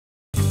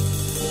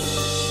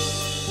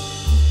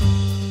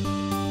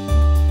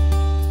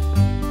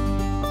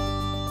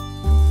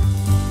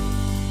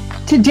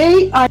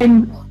Today I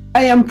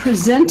am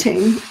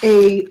presenting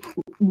a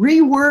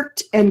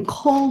reworked and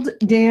culled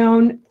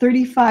down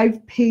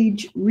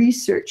 35-page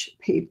research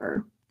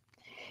paper.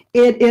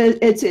 It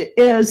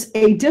is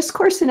a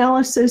discourse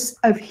analysis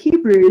of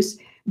Hebrews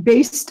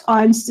based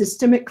on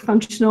systemic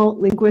functional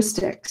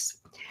linguistics.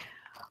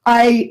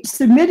 I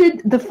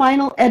submitted the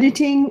final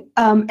editing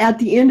at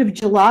the end of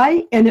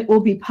July, and it will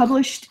be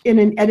published in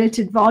an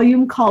edited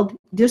volume called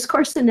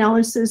Discourse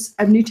Analysis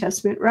of New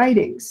Testament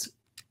Writings.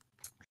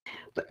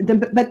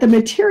 But the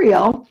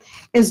material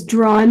is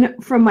drawn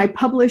from my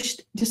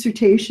published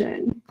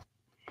dissertation,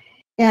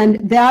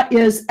 and that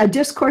is a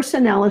discourse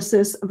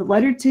analysis of the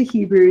letter to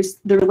Hebrews,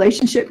 the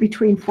relationship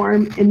between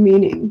form and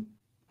meaning.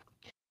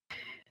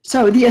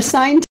 So the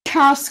assigned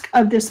task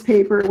of this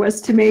paper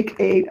was to make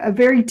a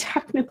very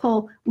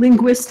technical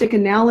linguistic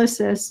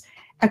analysis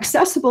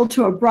accessible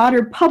to a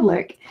broader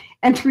public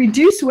and to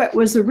reduce what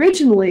was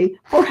originally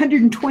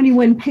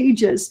 421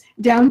 pages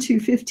down to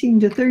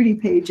 15 to 30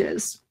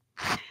 pages.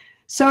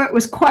 So it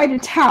was quite a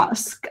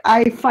task.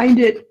 I find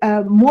it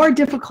more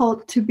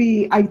difficult to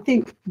be, I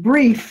think,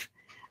 brief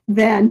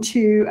than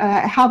to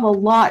have a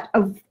lot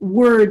of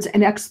words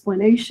and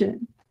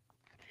explanation.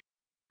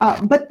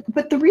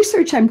 But the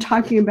research I'm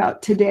talking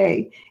about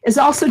today is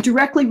also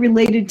directly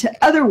related to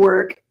other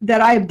work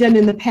that I have done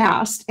in the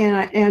past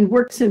and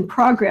works in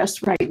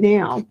progress right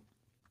now.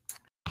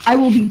 I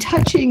will be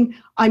touching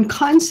on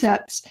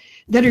concepts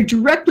that are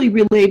directly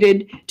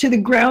related to the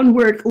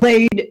groundwork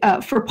laid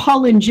for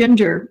Paul and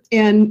gender,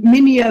 and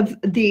many of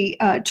the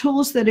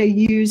tools that I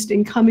used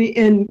in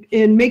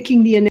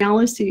making the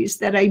analyses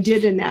that I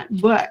did in that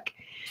book.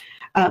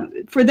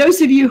 For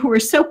those of you who are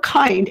so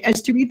kind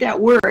as to read that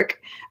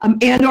work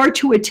and or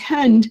to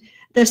attend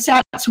the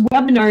SATS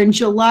webinar in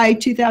July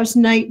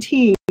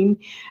 2019,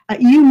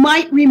 you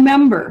might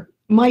remember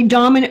my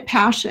dominant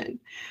passion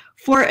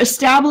for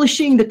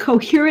establishing the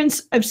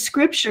coherence of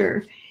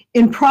Scripture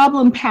in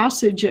problem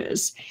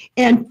passages,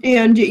 and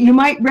you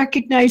might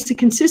recognize the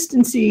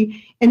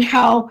consistency in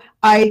how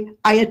I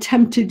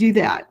attempt to do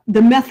that,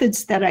 the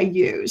methods that I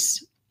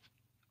use.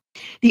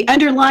 The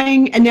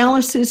underlying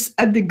analysis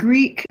of the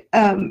Greek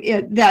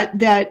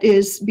that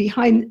is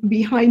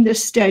behind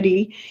this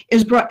study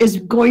is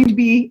going to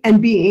be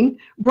and being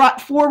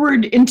brought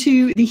forward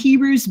into the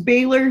Hebrews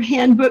Baylor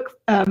Handbook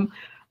of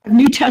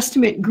New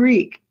Testament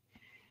Greek.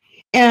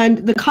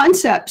 And the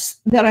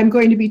concepts that I'm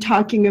going to be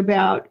talking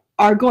about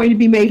are going to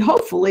be made,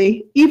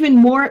 hopefully, even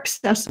more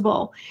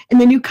accessible in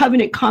the New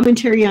Covenant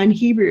Commentary on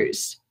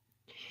Hebrews.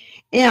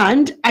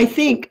 And I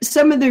think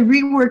some of the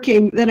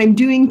reworking that I'm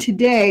doing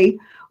today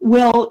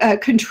will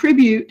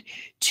contribute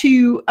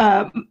to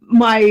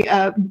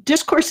my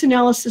discourse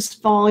analysis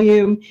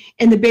volume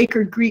in the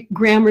Baker Greek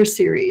Grammar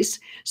series.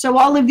 So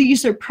all of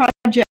these are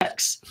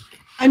projects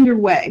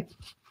underway.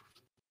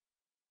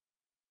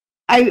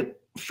 I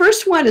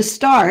first want to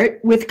start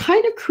with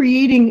kind of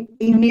creating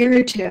a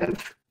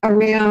narrative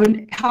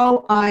around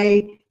how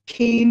I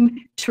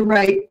came to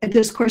write a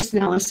discourse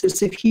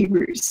analysis of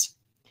Hebrews,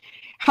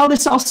 how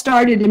this all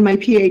started in my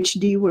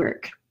PhD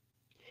work.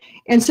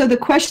 And so the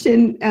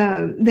question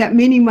that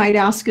many might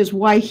ask is,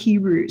 why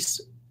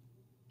Hebrews?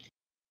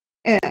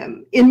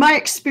 In my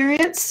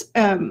experience,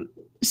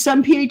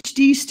 some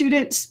PhD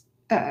students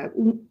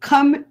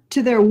come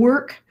to their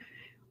work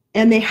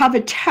and they have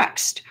a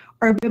text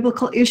or a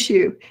biblical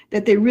issue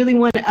that they really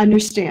want to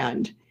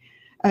understand.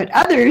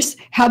 Others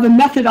have a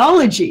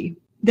methodology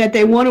that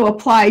they want to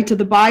apply to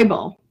the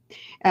Bible.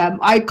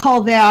 I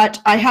call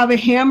that, I have a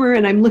hammer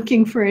and I'm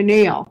looking for a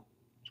nail.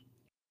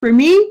 For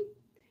me,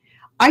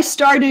 I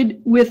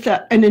started with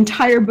an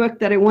entire book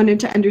that I wanted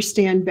to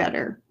understand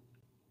better.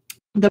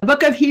 The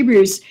book of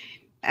Hebrews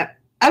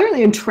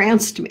utterly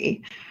entranced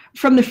me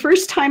from the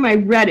first time I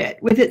read it,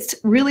 with its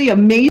really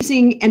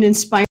amazing and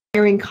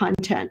inspiring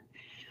content.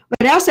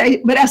 But as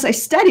I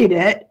studied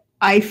it,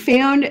 I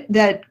found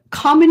that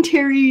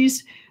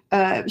commentaries,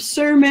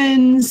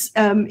 sermons,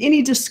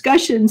 any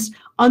discussions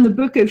on the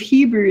book of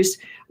Hebrews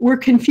were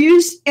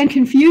confused and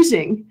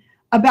confusing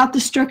about the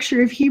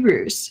structure of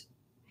Hebrews.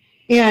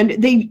 And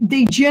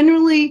they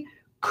generally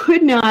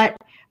could not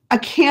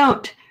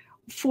account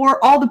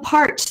for all the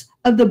parts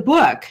of the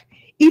book,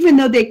 even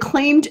though they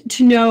claimed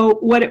to know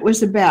what it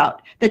was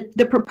about.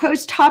 The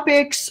proposed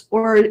topics,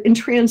 or in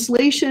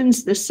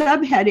translations, the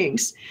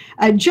subheadings,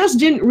 just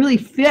didn't really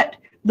fit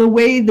the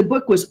way the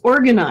book was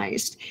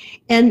organized,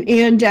 and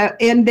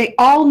they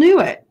all knew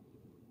it,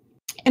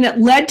 and it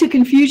led to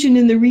confusion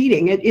in the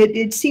reading.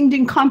 It seemed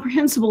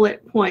incomprehensible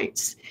at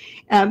points.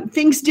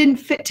 Things didn't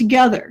fit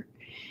together.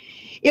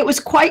 It's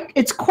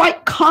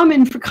quite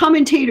common for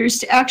commentators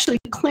to actually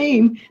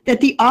claim that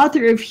the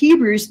author of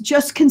Hebrews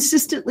just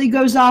consistently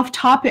goes off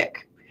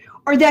topic,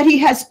 or that he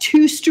has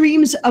two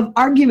streams of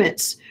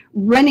arguments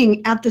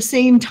running at the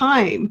same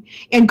time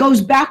and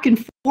goes back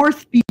and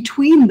forth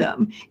between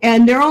them,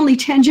 and they're only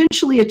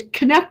tangentially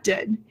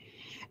connected.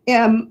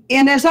 And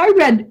as I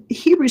read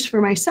Hebrews for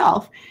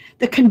myself,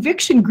 the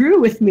conviction grew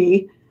with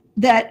me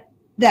that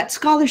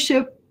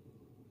scholarship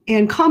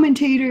and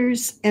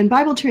commentators and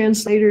Bible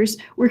translators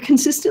were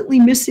consistently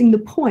missing the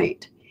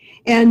point.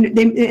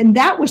 And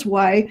that was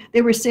why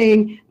they were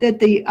saying that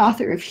the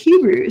author of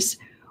Hebrews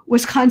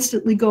was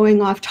constantly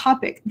going off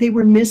topic. They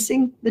were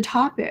missing the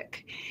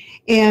topic.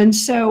 And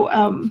so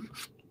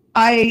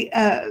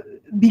I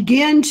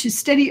began to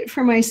study it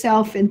for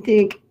myself and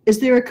think, is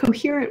there a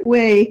coherent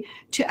way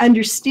to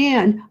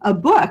understand a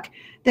book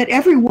that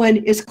everyone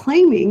is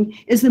claiming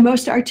is the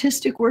most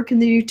artistic work in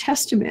the New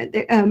Testament?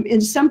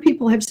 And some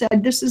people have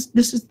said this is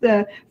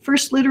the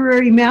first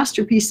literary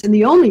masterpiece and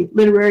the only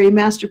literary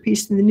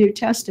masterpiece in the New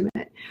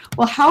Testament.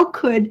 Well, how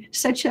could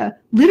such a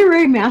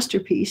literary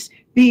masterpiece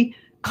be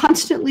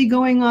constantly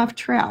going off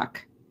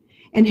track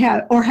and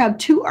have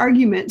two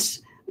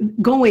arguments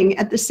going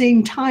at the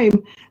same time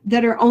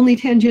that are only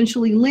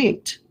tangentially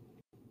linked?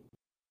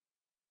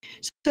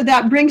 So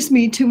that brings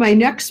me to my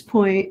next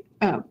point.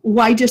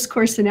 Why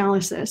discourse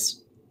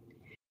analysis?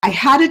 I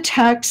had a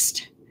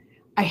text,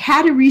 I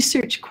had a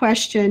research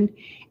question,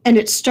 and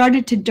it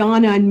started to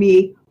dawn on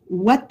me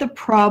what the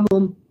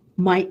problem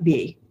might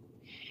be.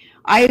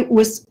 I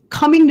was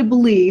coming to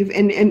believe,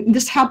 and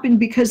this happened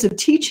because of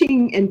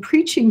teaching and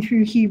preaching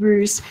through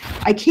Hebrews,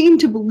 I came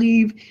to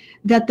believe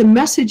that the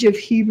message of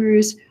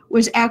Hebrews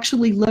was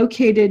actually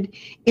located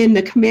in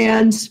the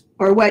commands,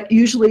 or what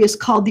usually is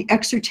called the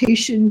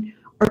exhortation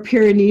or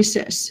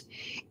paranesis,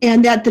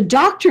 and that the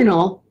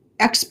doctrinal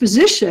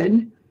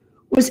exposition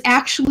was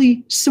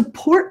actually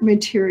support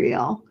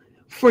material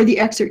for the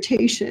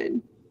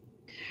exhortation.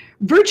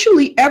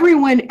 Virtually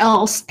everyone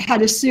else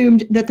had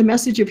assumed that the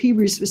message of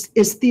Hebrews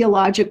is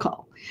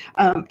theological.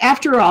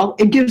 After all,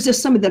 it gives us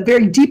some of the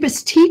very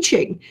deepest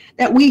teaching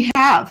that we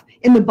have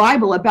in the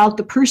Bible about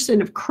the person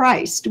of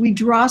Christ. We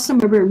draw some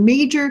of our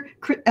major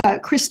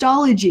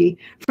Christology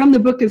from the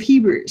book of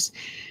Hebrews.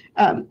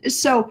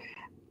 So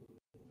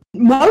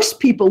most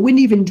people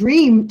wouldn't even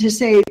dream to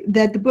say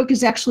that the book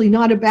is actually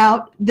not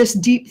about this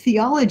deep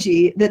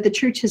theology that the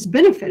church has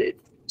benefited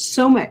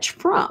so much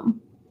from.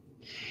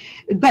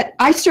 But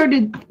I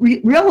started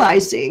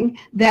realizing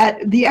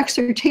that the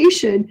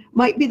exhortation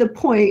might be the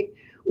point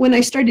when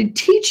I started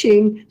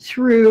teaching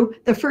through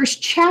the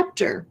first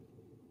chapter.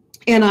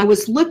 And I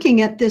was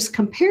looking at this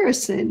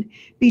comparison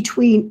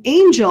between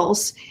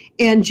angels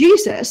and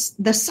Jesus,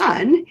 the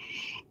Son.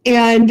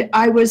 And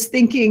I was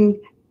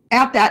thinking,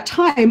 at that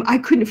time, I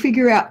couldn't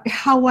figure out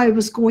how I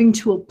was going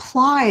to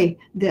apply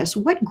this.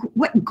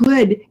 What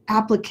good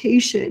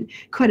application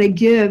could I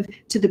give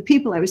to the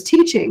people I was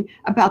teaching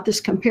about this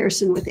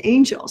comparison with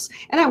angels?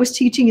 And I was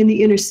teaching in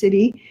the inner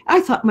city. I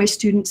thought my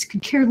students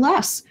could care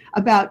less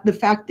about the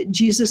fact that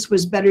Jesus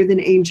was better than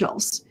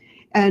angels.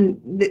 And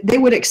they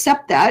would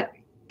accept that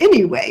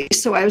anyway.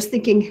 So I was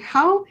thinking,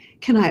 how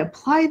can I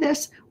apply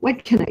this?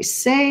 What can I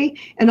say?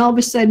 And all of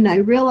a sudden I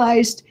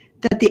realized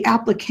that the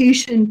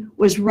application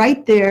was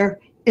right there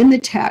in the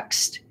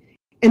text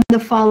in the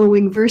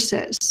following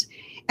verses.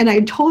 And I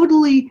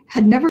totally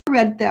had never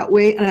read it that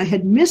way, and I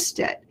had missed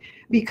it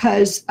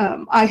because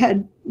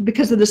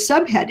because of the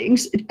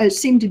subheadings, it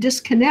seemed to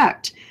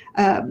disconnect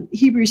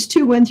Hebrews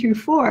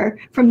 2:1-4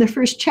 from the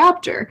first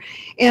chapter.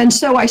 And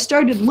so I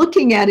started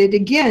looking at it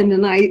again,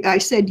 and I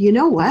said, you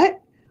know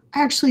what?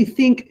 I actually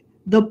think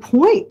the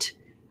point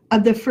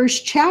of the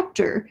first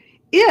chapter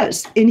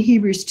is in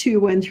Hebrews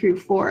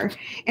 2:1-4.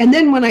 And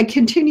then when I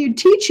continued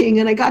teaching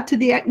and I got to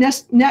the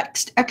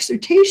next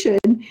exhortation,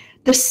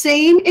 the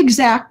same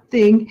exact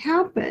thing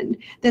happened,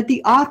 that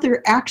the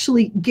author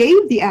actually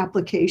gave the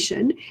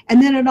application, and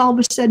then it all of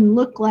a sudden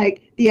looked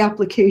like the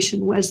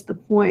application was the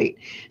point.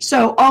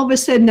 So all of a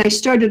sudden I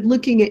started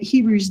looking at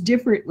Hebrews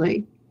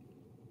differently.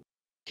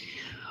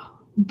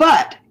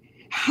 But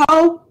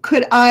how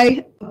could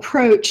I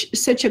approach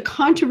such a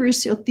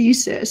controversial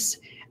thesis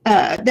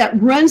that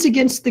runs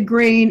against the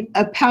grain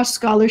of past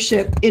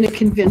scholarship in a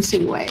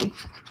convincing way?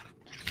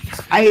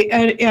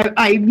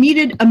 I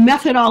needed a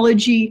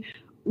methodology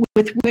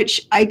with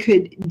which I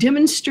could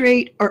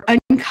demonstrate or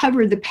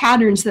uncover the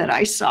patterns that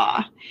I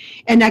saw,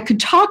 and I could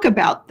talk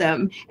about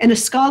them in a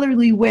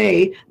scholarly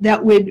way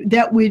that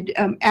would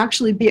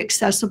actually be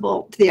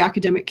accessible to the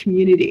academic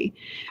community.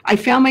 I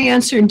found my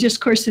answer in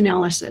discourse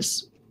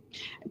analysis.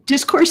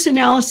 Discourse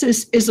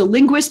analysis is a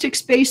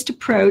linguistics-based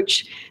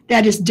approach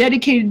that is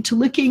dedicated to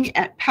looking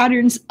at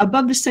patterns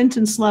above the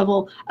sentence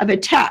level of a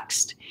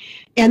text.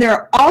 And there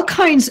are all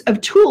kinds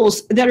of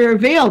tools that are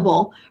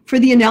available for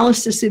the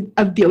analysis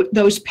of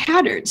those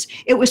patterns.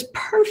 It was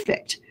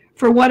perfect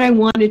for what I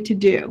wanted to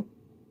do.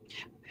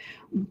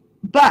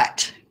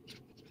 But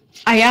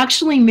I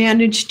actually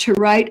managed to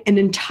write an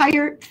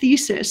entire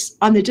thesis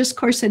on the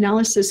discourse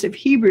analysis of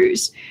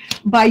Hebrews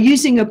by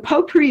using a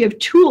potpourri of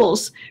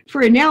tools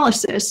for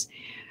analysis,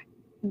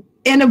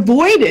 and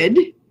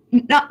avoided,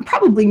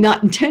 probably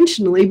not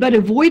intentionally, but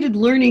avoided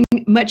learning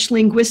much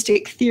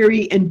linguistic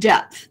theory in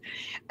depth.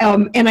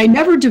 And I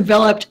never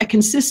developed a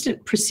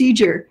consistent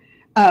procedure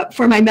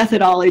for my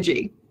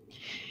methodology.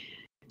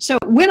 So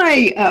when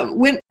I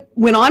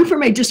went on for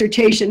my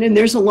dissertation, and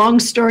there's a long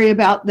story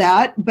about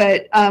that,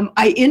 but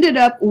I ended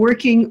up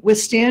working with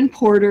Stan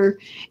Porter,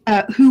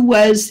 who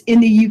was in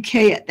the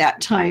UK at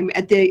that time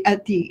at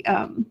the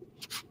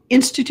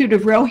Institute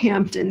of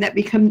Roehampton that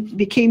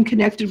became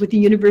connected with the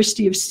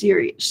University of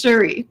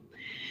Surrey.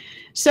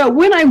 So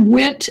when I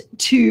went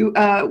to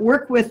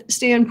work with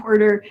Stan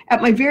Porter,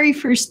 at my very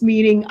first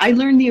meeting, I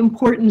learned the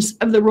importance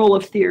of the role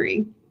of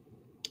theory.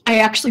 I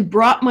actually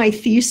brought my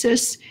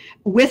thesis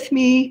with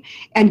me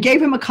and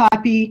gave him a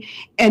copy,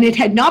 and it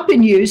had not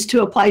been used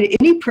to apply to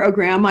any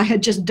program. I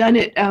had just done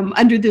it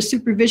under the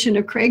supervision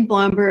of Craig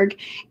Blomberg,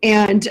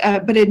 and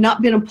but it had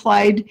not been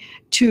applied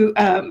to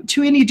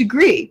any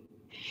degree.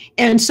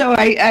 And so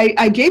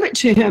I gave it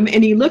to him,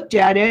 and he looked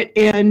at it,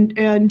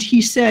 and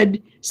he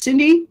said,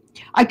 "Cindy,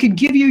 I could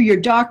give you your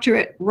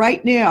doctorate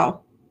right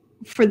now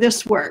for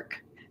this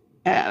work.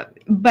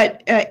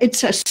 But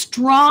it's a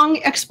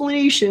strong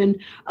explanation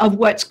of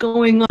what's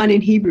going on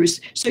in Hebrews.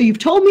 So you've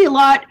told me a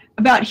lot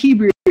about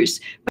Hebrews,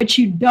 but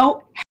you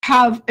don't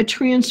have a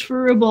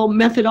transferable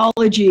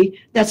methodology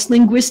that's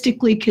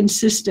linguistically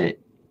consistent.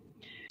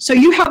 So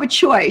you have a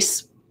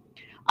choice.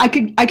 I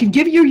could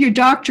give you your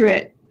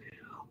doctorate,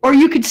 or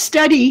you could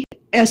study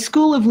a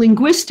school of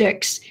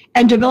linguistics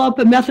and develop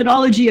a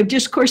methodology of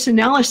discourse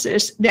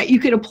analysis that you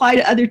could apply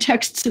to other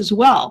texts as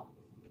well."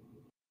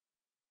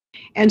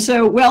 And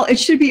so, well, it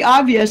should be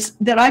obvious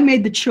that I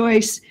made the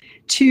choice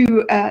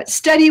to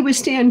study with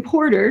Stan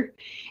Porter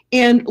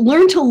and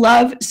learn to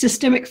love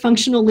systemic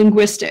functional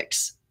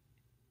linguistics.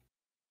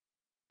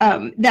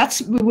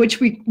 That's which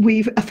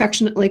we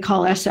affectionately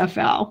call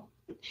SFL.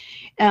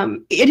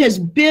 It has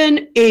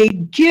been a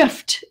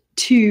gift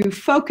to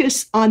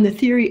focus on the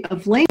theory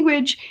of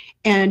language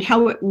and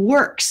how it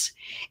works.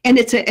 And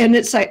it's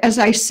as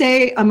I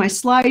say on my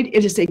slide,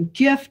 it is a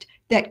gift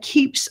that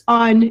keeps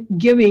on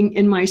giving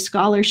in my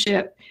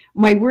scholarship,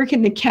 my work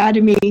in the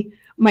academy,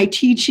 my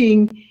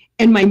teaching,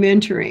 and my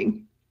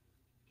mentoring.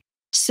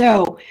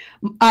 So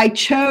I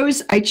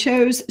chose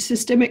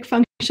systemic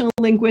functional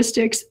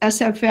linguistics,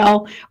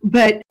 SFL,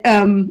 but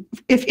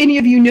if any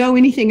of you know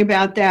anything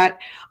about that,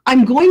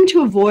 I'm going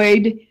to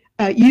avoid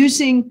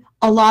using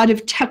a lot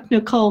of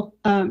technical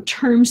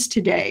terms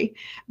today,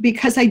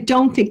 because I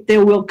don't think they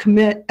will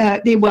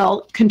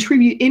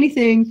contribute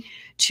anything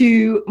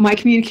to my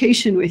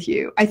communication with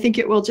you. I think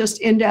it will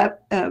just end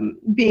up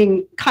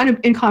being kind of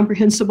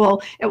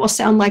incomprehensible. It will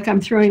sound like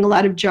I'm throwing a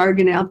lot of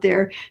jargon out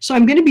there. So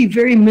I'm going to be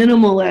very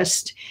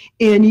minimalist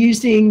in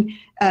using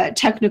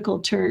technical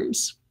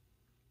terms.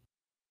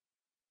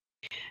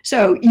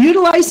 So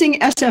utilizing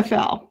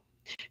SFL.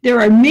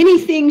 There are many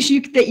things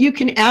that you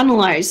can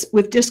analyze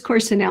with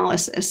discourse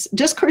analysis.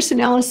 Discourse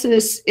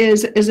analysis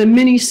is a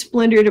mini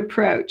splintered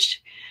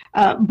approach,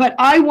 but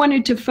I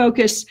wanted to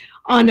focus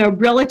on a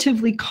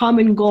relatively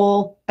common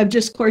goal of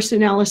discourse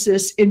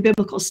analysis in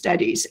biblical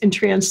studies and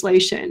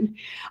translation.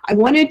 I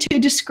wanted to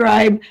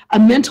describe a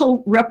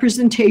mental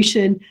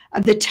representation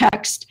of the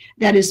text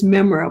that is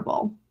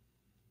memorable.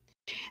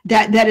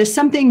 That is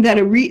something that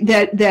a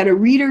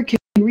reader can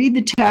read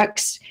the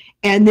text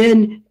and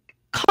then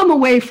come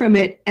away from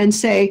it and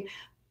say,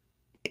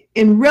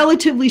 in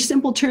relatively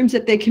simple terms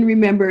that they can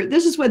remember,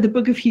 this is what the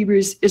book of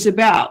Hebrews is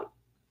about.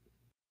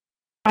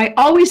 I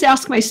always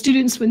ask my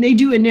students when they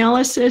do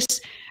analysis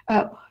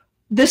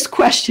this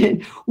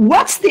question: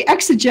 what's the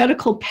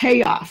exegetical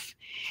payoff?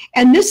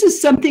 And this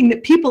is something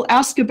that people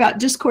ask about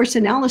discourse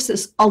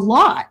analysis a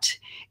lot.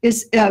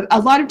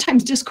 A lot of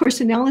times discourse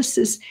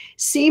analysis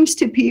seems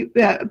to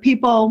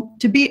people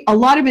to be a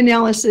lot of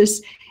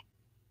analysis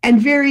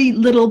and very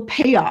little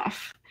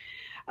payoff.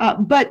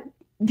 But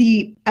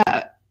the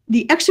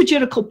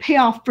exegetical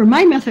payoff for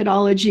my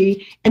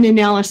methodology and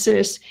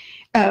analysis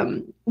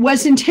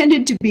was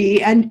intended to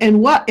be and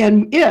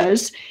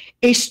is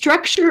a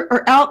structure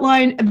or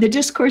outline of the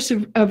discourse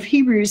of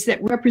Hebrews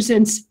that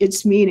represents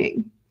its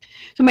meaning.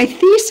 So my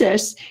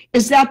thesis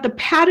is that the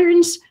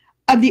patterns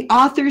of the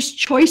author's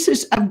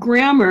choices of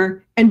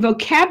grammar and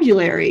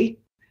vocabulary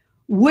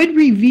would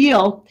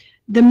reveal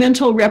the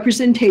mental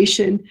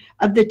representation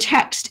of the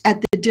text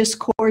at the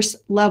discourse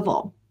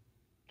level.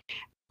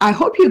 I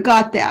hope you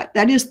got that.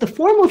 That is, the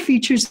formal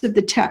features of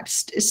the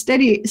text,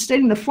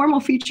 studying the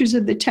formal features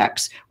of the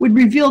text would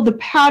reveal the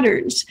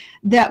patterns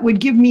that would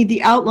give me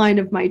the outline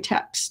of my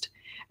text.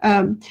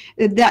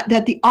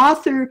 That the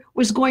author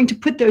was going to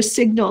put those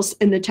signals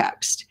in the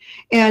text.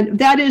 And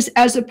that is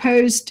as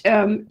opposed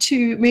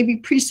to maybe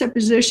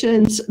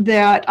presuppositions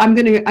that I'm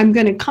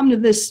gonna come to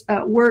this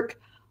work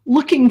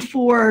looking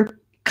for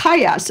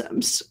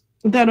chiasms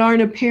that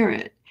aren't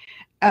apparent.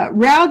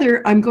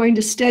 Rather, I'm going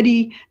to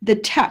study the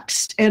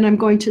text, and I'm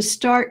going to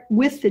start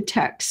with the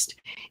text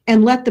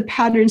and let the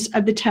patterns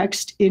of the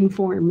text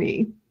inform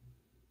me.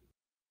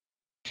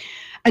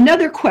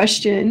 Another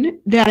question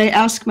that I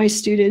ask my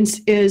students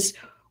is,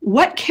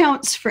 what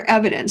counts for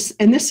evidence?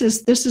 And this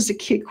is a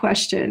key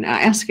question.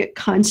 I ask it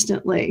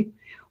constantly.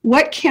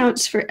 What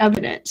counts for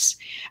evidence?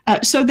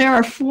 So there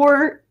are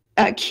four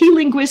key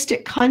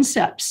linguistic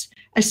concepts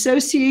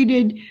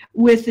associated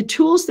with the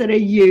tools that I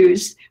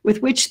use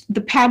with which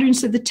the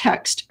patterns of the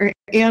text are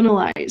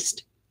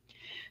analyzed.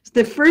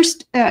 The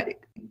first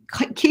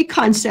key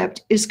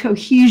concept is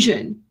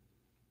cohesion.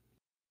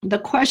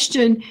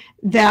 Basic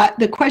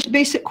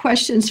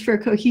questions for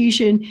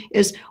cohesion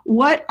is,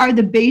 what are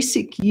the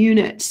basic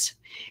units?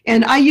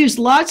 And I use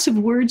lots of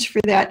words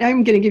for that.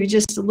 I'm going to give you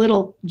just a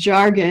little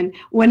jargon.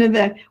 One of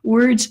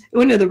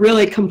the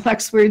really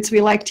complex words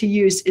we like to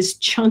use is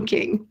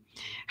chunking.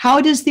 How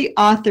does the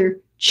author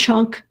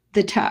chunk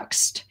the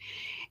text?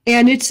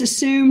 And it's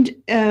assumed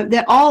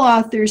that all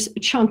authors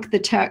chunk the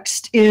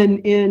text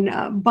in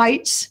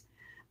bites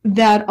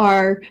that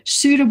are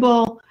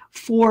suitable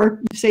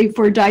for, say,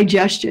 for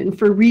digestion,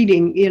 for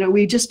reading. You know,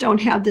 we just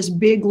don't have this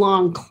big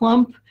long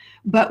clump,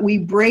 but we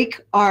break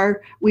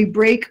our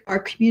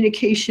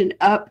communication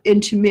up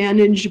into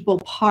manageable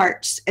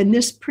parts. And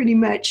this pretty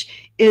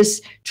much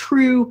is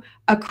true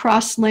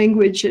across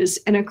languages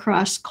and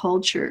across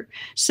culture.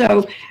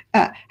 So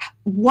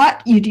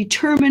what you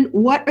determine,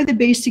 what are the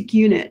basic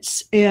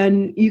units?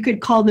 And you could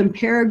call them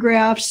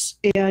paragraphs,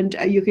 and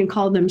you can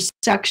call them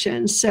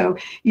sections. So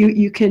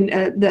you could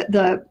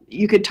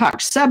talk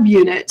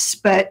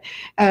subunits, but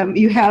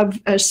you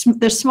have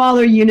the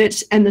smaller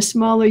units, and the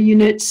smaller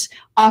units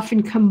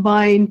often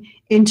combine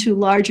into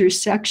larger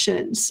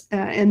sections,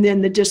 and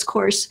then the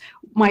discourse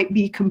might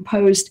be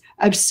composed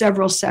of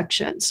several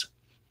sections.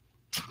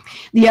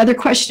 The other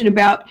question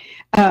about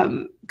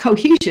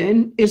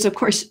cohesion is, of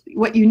course,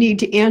 what you need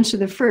to answer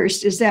the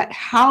first is that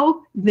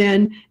how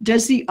then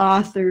does the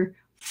author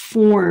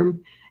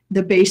form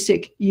the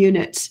basic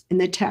units in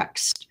the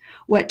text?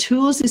 What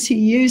tools is he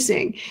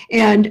using?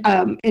 And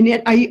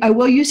yet I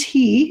will use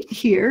he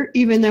here,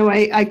 even though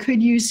I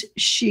could use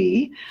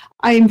she.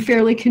 I am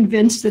fairly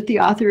convinced that the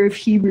author of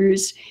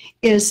Hebrews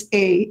is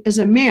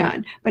a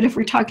man. But if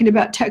we're talking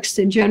about text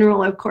in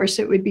general, of course,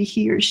 it would be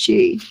he or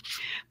she.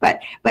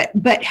 But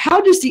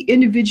how does the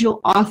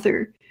individual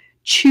author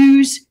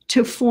choose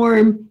to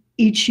form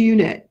each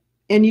unit?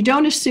 And you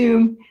don't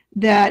assume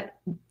that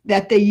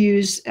they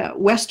use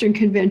Western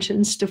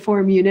conventions to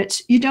form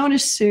units. You don't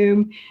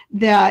assume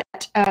that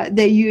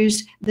they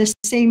use the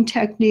same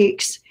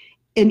techniques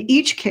in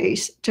each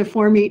case to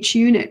form each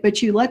unit,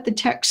 but you let the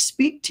text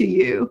speak to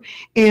you,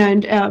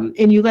 and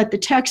you let the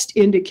text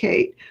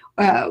indicate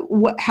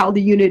how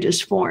the unit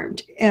is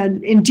formed.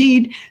 And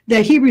indeed,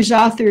 the Hebrews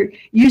author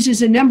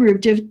uses a number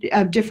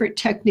of different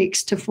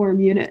techniques to form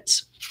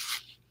units.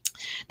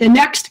 The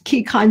next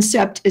key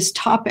concept is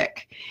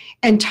topic.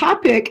 And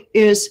topic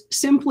is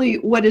simply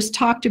what is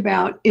talked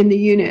about in the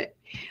unit.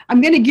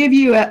 I'm going to give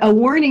you a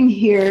warning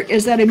here,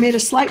 is that I made a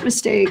slight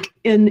mistake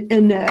in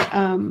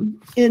the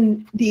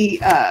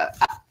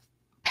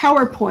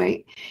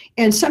PowerPoint,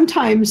 and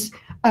sometimes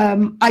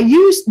I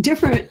use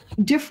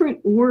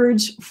different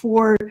words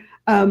for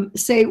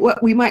say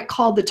what we might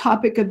call the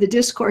topic of the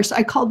discourse.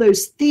 I call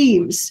those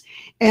themes,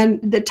 and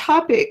the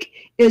topic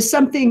is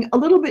something a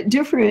little bit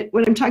different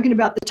when I'm talking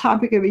about the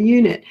topic of a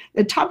unit.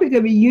 The topic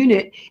of a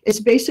unit is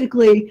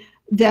basically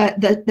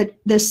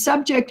the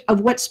subject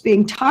of what's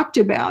being talked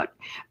about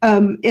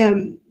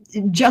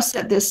just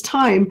at this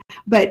time,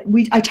 but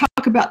I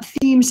talk about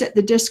themes at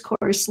the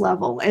discourse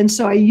level, and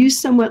so I use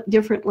somewhat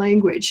different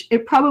language.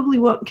 It probably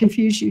won't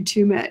confuse you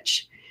too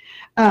much.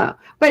 But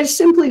it's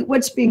simply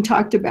what's being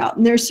talked about,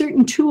 and there are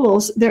certain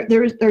tools. There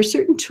are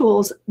certain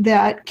tools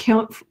that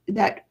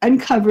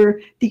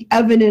uncover the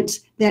evidence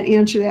that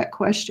answer that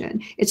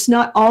question. It's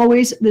not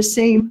always the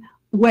same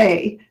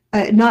way,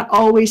 not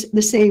always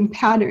the same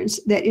patterns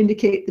that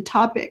indicate the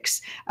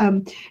topics.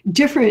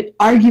 Different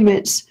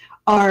arguments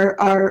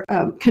are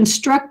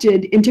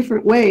constructed in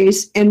different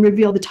ways and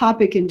reveal the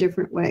topic in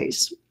different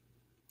ways.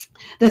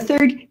 The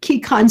third key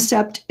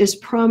concept is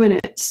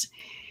prominence.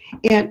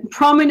 And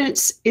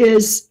prominence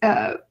is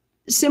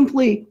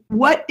simply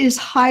what is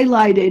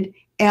highlighted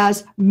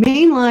as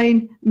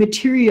mainline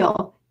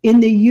material in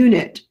the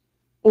unit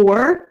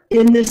or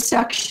in the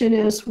section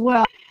as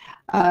well.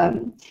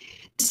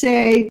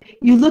 Say,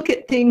 you look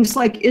at things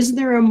like, is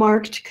there a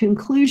marked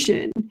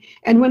conclusion?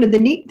 And one of the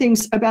neat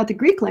things about the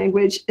Greek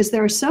language is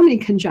there are so many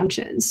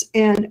conjunctions,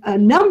 and a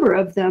number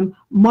of them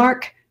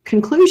mark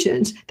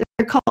conclusions.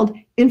 They're called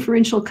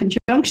inferential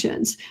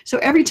conjunctions. So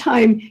every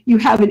time you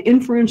have an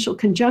inferential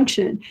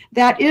conjunction,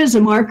 that is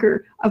a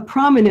marker of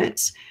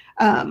prominence.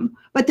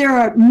 But there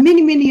are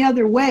many, many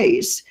other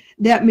ways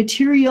that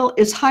material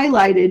is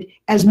highlighted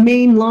as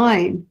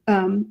mainline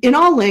in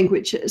all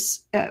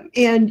languages.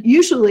 And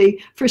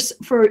usually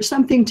for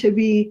something to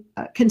be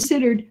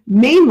considered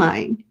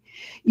mainline,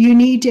 you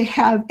need to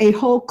have a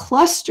whole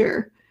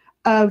cluster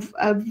of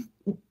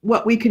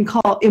what we can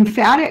call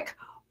emphatic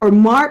or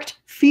marked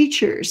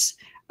features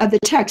of the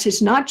text.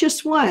 It's not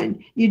just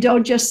one. You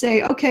don't just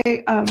say,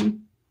 okay,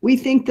 we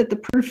think that the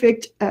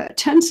perfect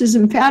tense is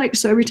emphatic,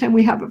 so every time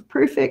we have a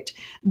perfect,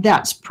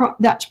 that's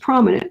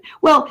prominent.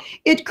 Well,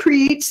 it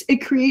creates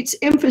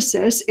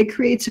emphasis, it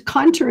creates a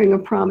contouring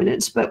of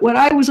prominence, but what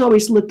I was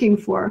always looking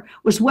for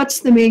was, what's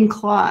the main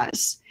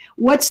clause?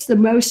 What's the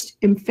most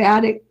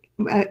emphatic,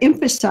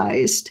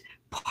 emphasized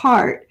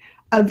part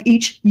of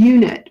each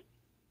unit?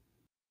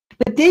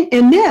 But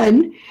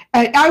then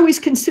I always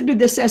consider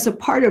this as a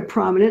part of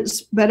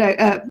prominence, but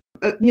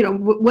you know,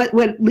 what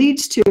it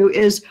leads to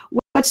is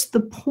what's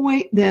the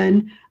point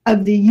then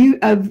of the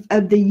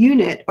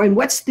unit, and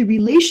what's the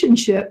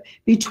relationship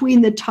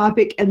between the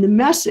topic and the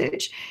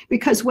message?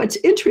 Because what's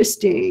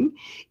interesting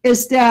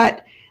is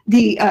that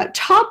the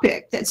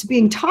topic that's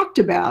being talked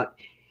about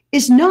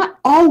is not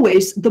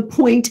always the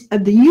point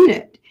of the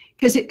unit,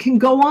 because it can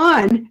go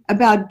on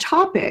about a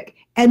topic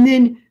and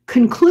then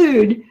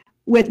conclude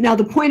with, now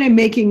the point I'm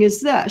making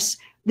is this: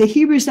 the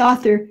Hebrews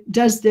author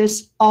does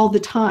this all the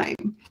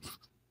time.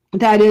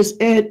 That is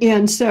it.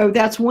 And so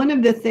that's one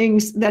of the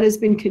things that has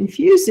been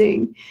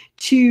confusing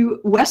to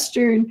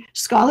Western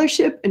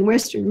scholarship and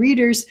Western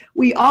readers.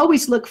 We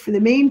always look for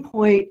the main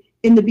point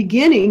in the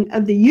beginning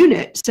of the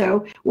unit.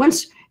 So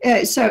once,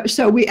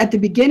 so we at the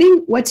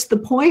beginning, what's the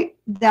point?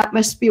 That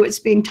must be what's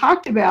being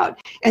talked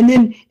about. And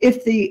then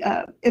if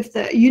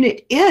the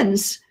unit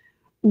ends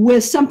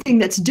with something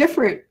that's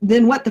different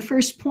than what the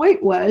first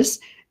point was,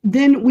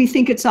 then we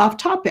think it's off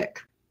topic.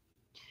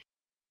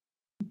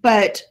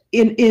 But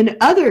in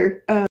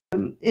other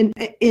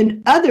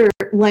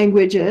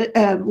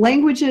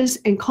languages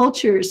and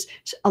cultures,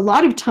 a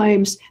lot of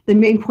times the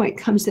main point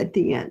comes at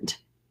the end,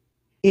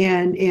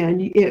 and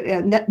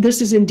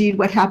this is indeed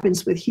what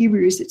happens with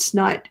Hebrews. It's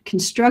not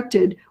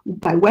constructed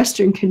by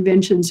Western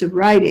conventions of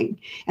writing,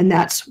 and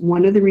that's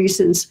one of the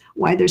reasons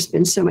why there's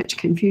been so much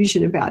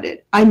confusion about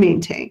it, I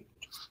maintain.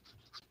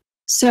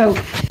 So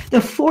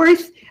the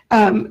fourth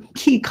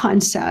key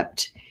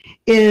concept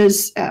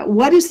is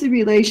what is the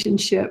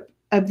relationship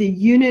of the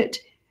unit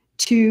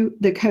to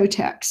the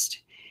cotext,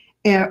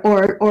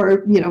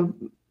 or you know,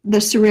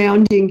 the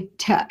surrounding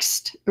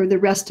text or the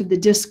rest of the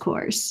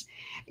discourse.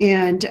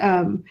 And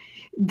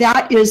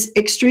that is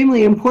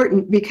extremely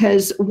important,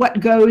 because what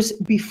goes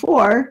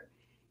before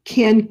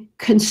can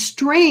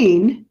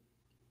constrain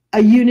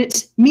a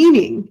unit's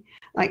meaning.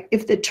 Like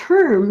if the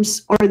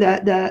terms or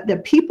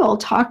the people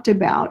talked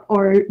about,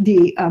 or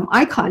the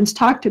icons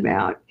talked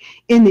about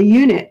in the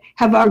unit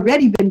have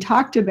already been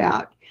talked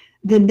about,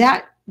 then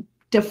that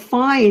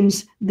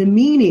defines the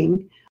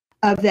meaning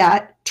of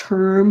that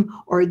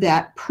term or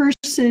that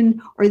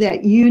person or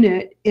that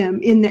unit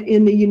in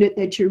the unit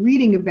that you're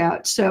reading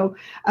about. So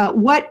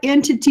what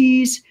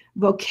entities,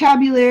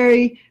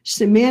 vocabulary,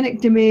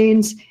 semantic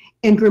domains,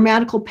 and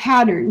grammatical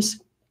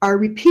patterns are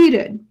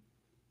repeated?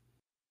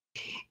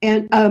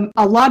 And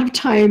a lot of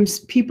times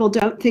people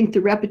don't think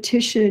the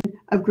repetition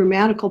of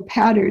grammatical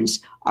patterns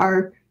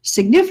are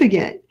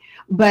significant.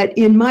 But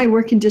in my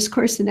work in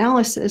discourse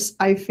analysis,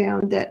 I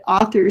found that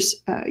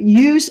authors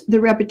use the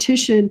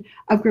repetition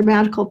of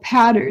grammatical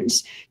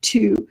patterns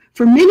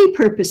for many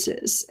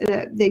purposes.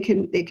 They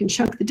can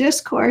chunk the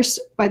discourse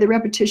by the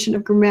repetition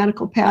of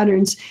grammatical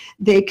patterns.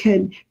 They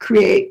can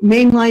create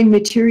mainline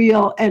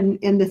material and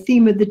the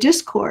theme of the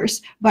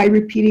discourse by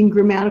repeating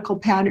grammatical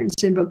patterns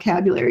and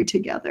vocabulary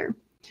together.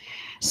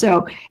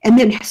 So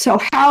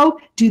how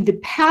do the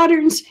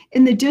patterns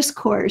in the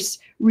discourse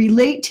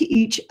relate to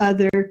each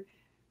other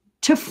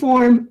to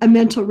form a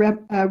mental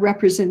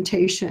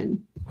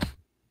representation?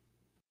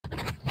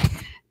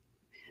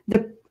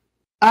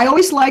 I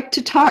always like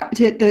to talk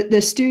to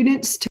the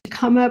students to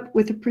come up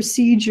with a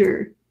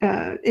procedure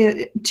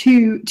in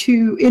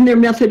their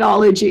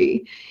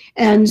methodology.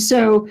 And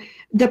so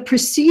the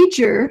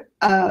procedure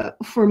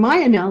for my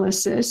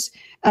analysis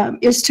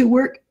is to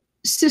work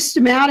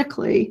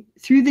systematically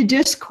through the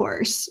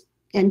discourse,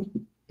 and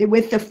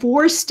with the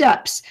 4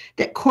 steps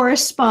that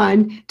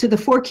correspond to the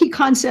 4 key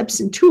concepts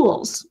and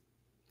tools.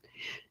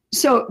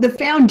 So the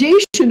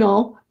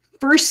foundational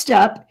first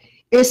step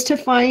is to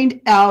find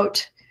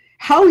out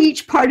how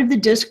each part of the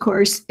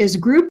discourse is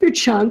grouped or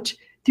chunked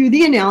through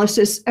the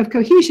analysis of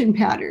cohesion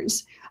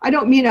patterns. I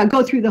don't mean I'll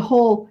go through the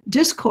whole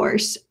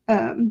discourse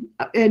and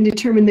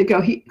determine the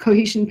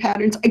cohesion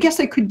patterns. I guess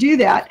I could do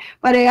that,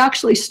 but I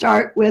actually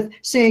start with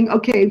saying,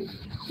 okay,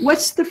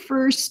 what's the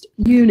first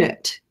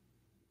unit?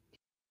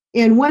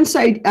 And once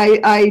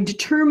I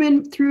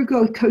determine through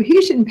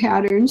cohesion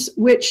patterns,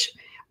 which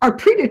are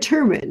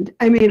predetermined,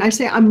 I mean, I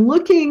say I'm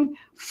looking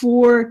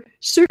for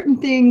certain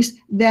things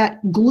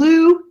that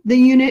glue the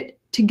unit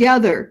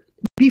together.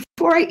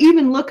 Before I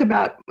even look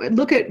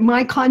at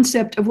my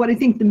concept of what I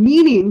think the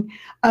meaning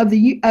of the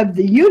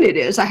unit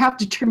is, I have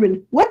to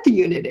determine what the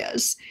unit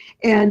is.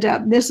 And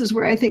this is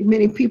where I think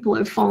many people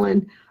have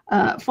fallen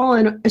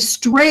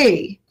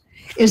astray,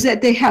 is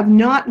that they have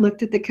not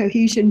looked at the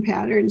cohesion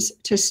patterns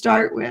to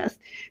start with.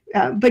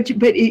 But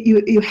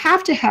you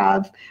have to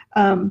have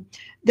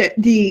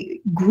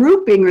the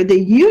grouping or the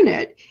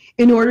unit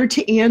in order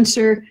to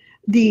answer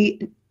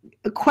the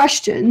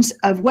questions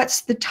of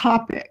what's the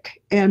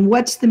topic and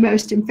what's the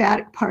most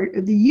emphatic part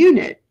of the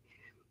unit.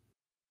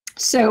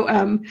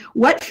 So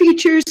what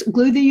features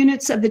glue the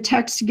units of the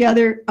text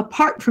together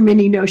apart from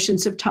any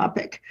notions of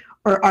topic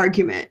or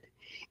argument?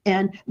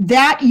 And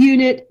that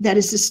unit that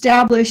is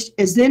established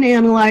is then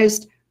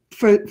analyzed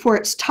for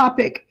its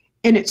topic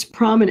and its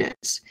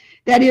prominence.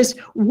 That is,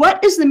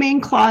 what is the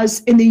main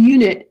clause in the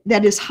unit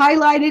that is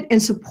highlighted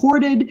and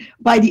supported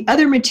by the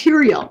other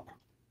material?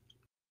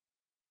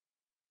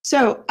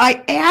 So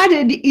I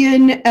added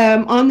in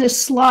on this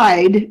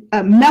slide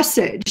a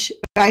message.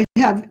 I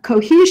have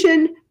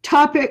cohesion,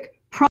 topic,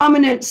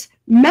 prominence,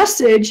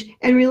 message,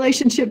 and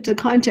relationship to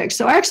context.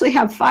 So I actually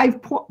have 5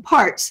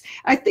 parts.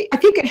 I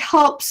think it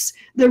helps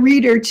the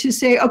reader to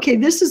say, okay,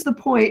 this is the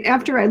point.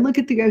 After I look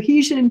at the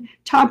cohesion,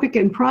 topic,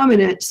 and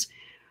prominence,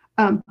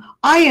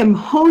 I am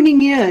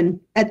honing in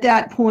at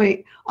that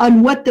point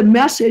on what the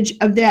message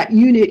of that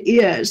unit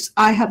is.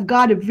 I have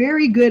got a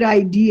very good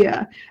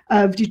idea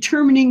of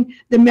determining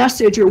the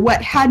message, or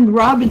what Haddon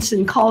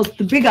Robinson calls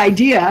the big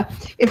idea.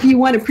 If you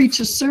want to preach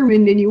a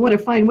sermon and you want to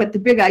find what the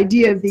big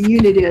idea of the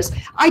unit is,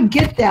 I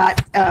get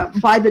that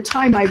by the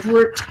time I've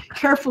worked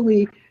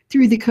carefully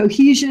through the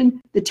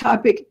cohesion, the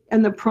topic,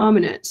 and the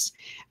prominence.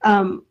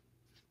 And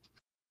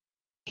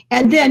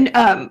then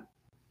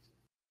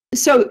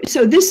So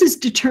this is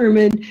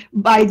determined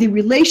by the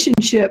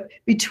relationship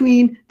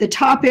between the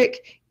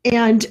topic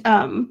and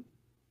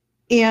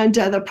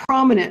the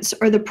prominence,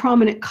 or the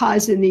prominent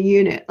cause in the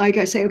unit. Like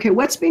I say, okay,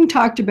 what's being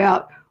talked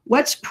about,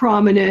 what's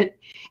prominent,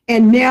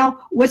 and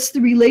now what's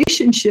the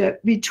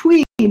relationship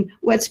between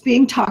what's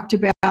being talked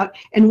about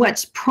and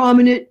what's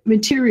prominent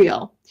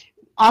material,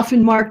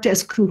 often marked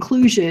as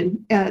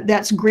conclusion,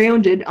 that's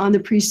grounded on the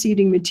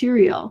preceding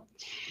material.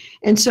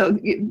 And so,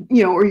 you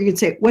know, or you can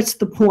say, what's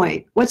the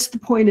point? What's the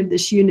point of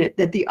this unit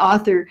that the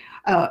author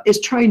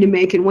is trying to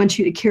make and wants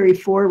you to carry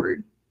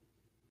forward?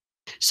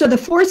 So the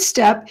 4th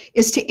step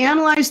is to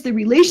analyze the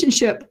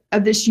relationship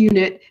of this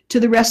unit to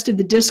the rest of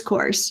the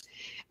discourse.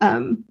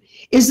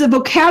 Is the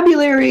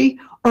vocabulary,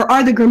 or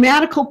are the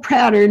grammatical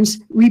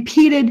patterns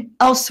repeated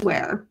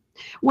elsewhere?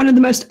 One of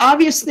the most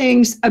obvious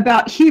things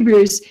about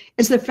Hebrews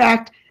is the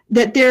fact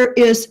that there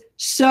is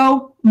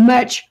so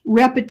much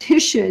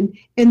repetition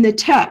in the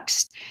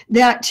text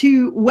that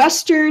to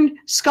Western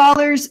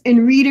scholars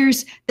and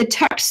readers, the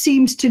text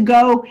seems to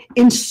go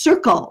in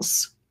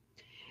circles,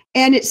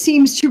 and it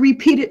seems to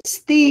repeat its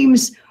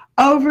themes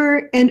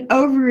over and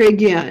over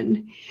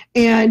again,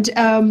 and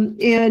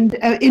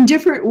in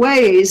different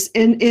ways,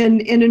 and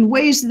in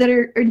ways that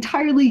are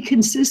entirely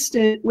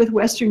consistent with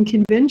Western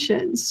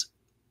conventions.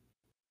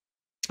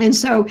 And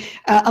so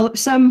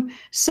some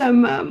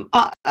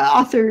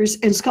authors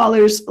and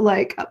scholars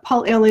like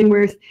Paul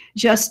Ellingworth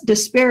just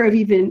despair of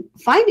even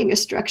finding a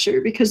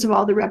structure because of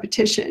all the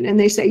repetition. And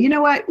they say, you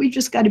know what, we've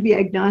just got to be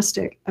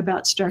agnostic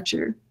about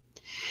structure.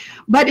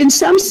 But in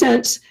some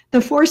sense, the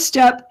 4th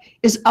step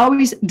is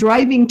always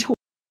driving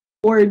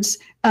towards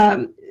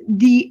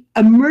the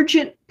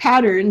emergent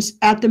patterns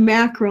at the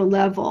macro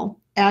level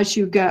as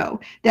you go.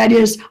 That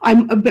is,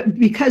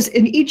 because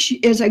in each,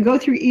 as I go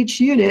through each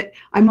unit,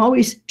 I'm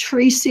always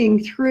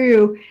tracing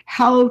through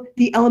how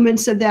the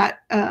elements of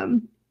that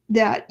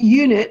that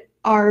unit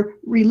are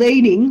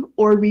relating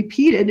or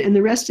repeated in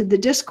the rest of the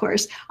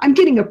discourse. I'm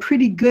getting a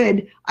pretty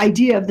good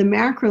idea of the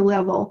macro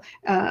level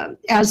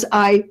as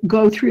I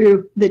go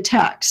through the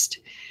text.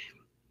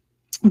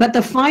 But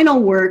the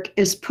final work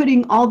is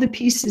putting all the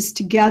pieces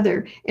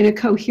together in a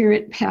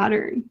coherent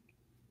pattern.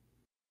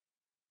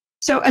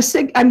 So I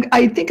think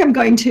I'm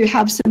going to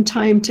have some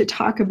time to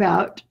talk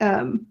about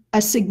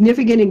a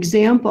significant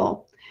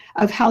example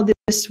of how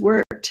this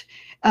worked,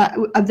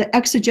 of the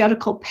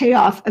exegetical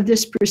payoff of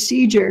this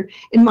procedure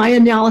in my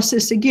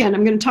analysis. Again,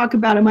 I'm going to talk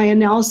about my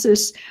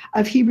analysis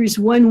of Hebrews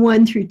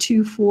 1:1 through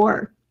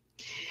 2:4.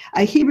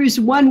 Hebrews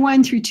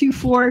 1:1 through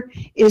 2:4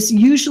 is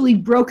usually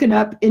broken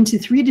up into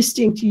 3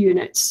 distinct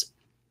units.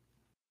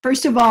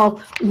 First of all,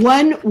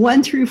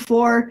 1:1 through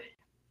 4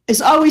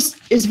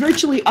 is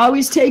virtually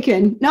always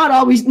taken,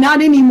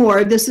 not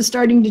anymore, this is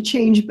starting to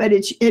change, but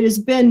it has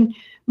been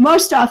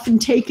most often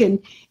taken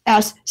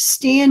as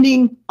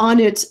standing on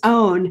its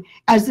own,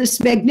 as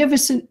this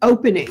magnificent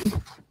opening.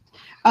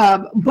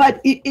 But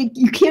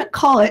you can't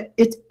call it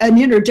an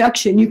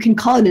introduction. You can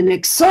call it an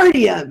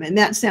exordium, and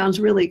that sounds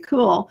really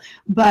cool,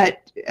 but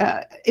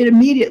it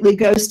immediately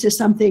goes to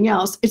something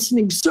else. It's an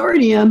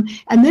exordium,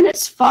 and then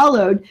it's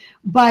followed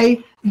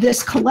by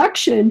this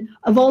collection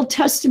of Old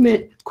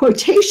Testament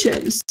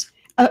quotations,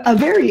 a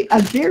very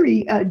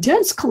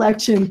dense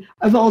collection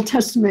of Old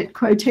Testament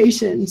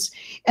quotations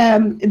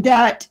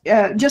that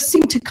just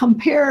seem to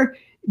compare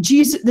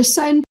Jesus, the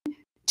Son,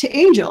 to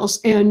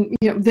angels. And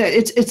you know,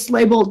 it's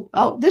labeled,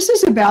 oh, this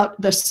is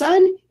about the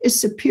Son is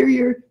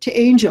superior to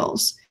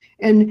angels.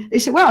 And they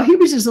say, wow,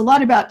 Hebrews is a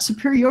lot about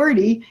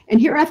superiority. And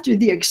here after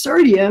the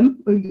exordium,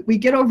 we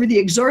get over the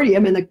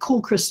exordium and the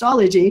cool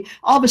Christology,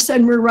 all of a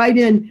sudden we're right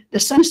in the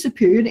Son is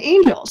superior to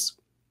angels.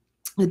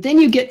 But then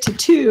you get to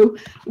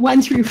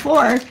 2:1 through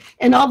 4,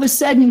 and all of a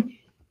sudden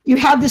you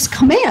have this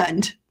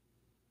command.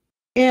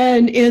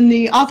 And in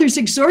the author's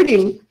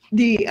exhorting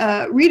the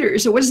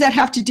readers, so what does that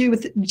have to do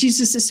with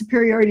Jesus'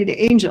 superiority to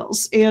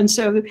angels? And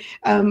so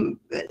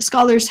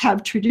scholars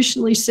have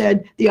traditionally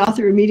said the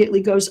author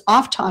immediately goes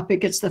off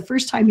topic. It's the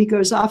first time he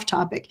goes off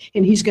topic,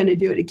 and he's going to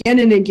do it again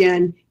and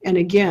again and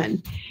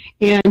again.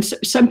 And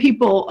some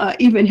people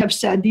even have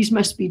said these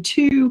must be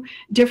two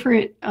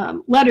different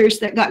letters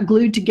that got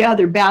glued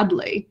together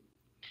badly.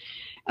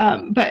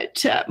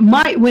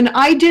 When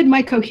I did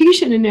my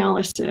cohesion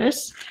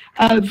analysis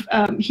of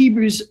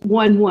Hebrews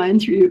 1:1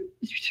 through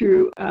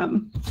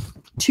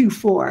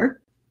 2:4,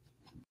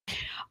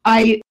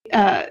 I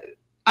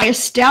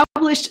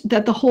established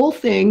that the whole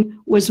thing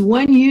was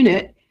one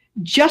unit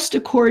just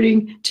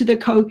according to the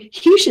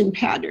cohesion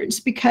patterns,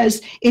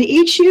 because in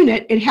each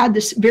unit it had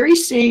this very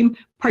same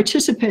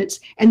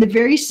participants and the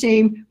very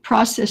same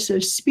process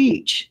of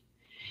speech.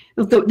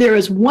 There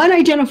is one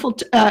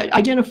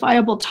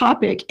identifiable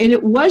topic, and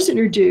it was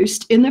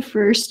introduced in the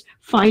first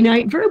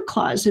finite verb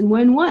clause in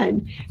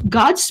 1:1.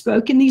 God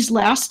spoke in these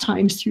last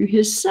times through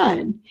his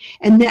Son,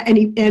 and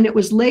it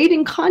was laid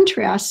in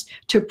contrast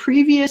to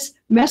previous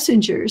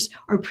messengers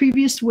or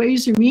previous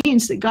ways or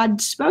means that God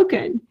had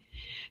spoken.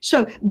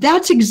 So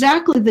that's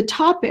exactly the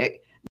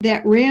topic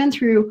that ran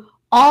through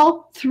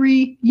all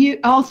three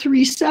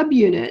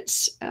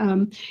subunits,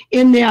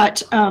 in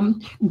that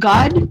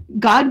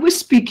God was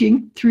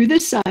speaking through the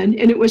Son, and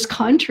it was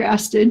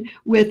contrasted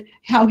with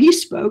how he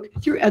spoke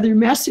through other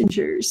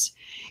messengers.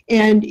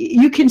 And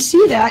you can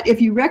see that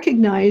if you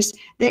recognize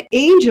that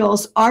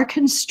angels are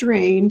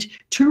constrained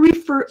to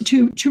refer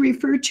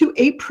to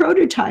a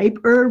prototype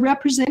or a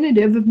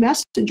representative of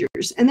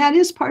messengers, and that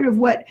is part of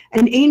what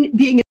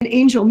being an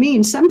angel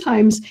means.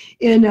 Sometimes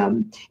in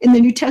the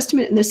New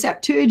Testament, in the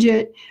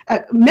Septuagint,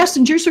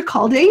 messengers are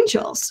called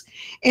angels,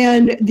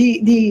 and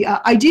the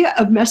idea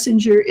of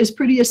messenger is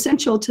pretty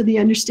essential to the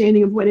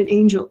understanding of what an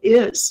angel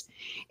is.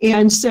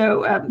 And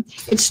so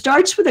it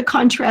starts with a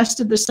contrast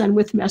of the Son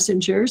with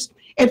messengers.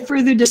 It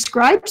further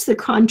describes the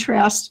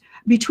contrast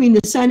between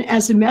the Son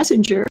as a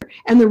messenger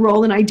and the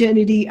role and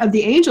identity of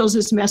the angels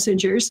as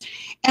messengers.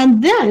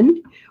 And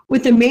then,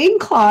 with the main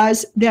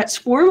clause that's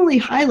formally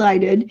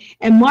highlighted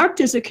and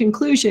marked as a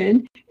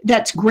conclusion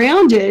that's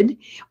grounded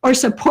or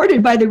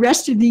supported by the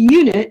rest of the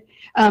unit,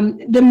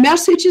 the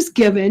message is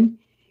given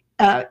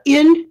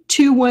in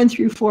 2:1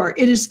 through 4.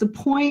 It is the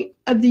point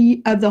of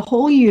the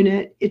whole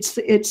unit. It's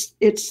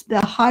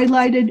the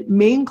highlighted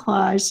main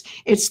clause.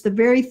 It's the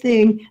very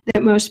thing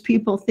that most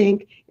people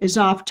think is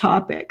off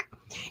topic.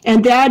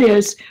 And that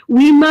is,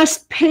 we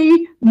must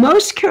pay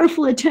most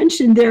careful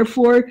attention,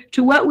 therefore,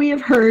 to what we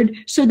have heard,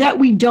 so that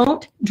we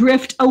don't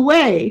drift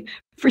away.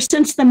 For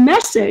since the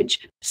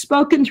message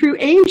spoken through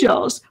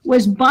angels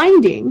was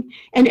binding,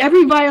 and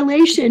every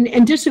violation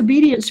and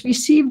disobedience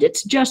received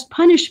its just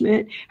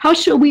punishment, how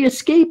shall we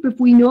escape if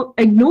we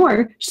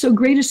ignore so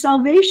great a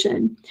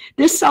salvation?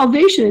 This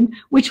salvation,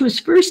 which was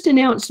first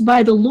announced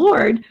by the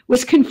Lord,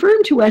 was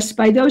confirmed to us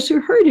by those who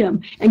heard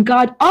him, and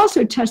God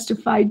also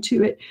testified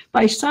to it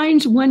by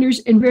signs, wonders,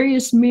 and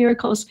various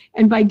miracles,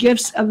 and by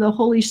gifts of the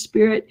Holy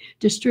Spirit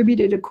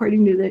distributed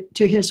according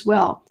to his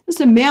will. This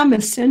is a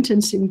mammoth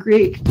sentence in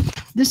Greek.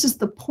 This is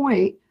the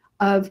point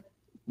of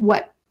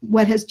what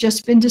has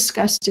just been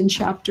discussed in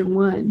chapter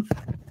 1.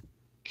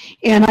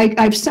 And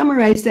I've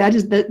summarized that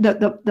as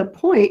the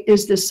point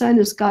is the Son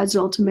is God's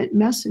ultimate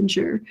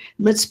messenger.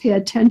 Let's pay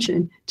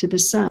attention to the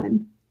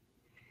Son.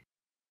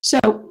 So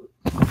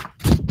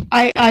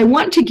I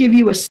want to give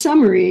you a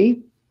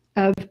summary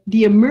of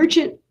the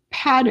emergent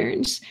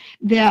patterns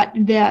that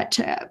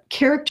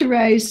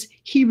characterize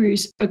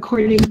Hebrews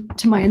according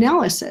to my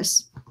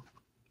analysis.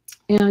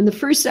 And the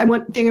first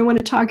thing I want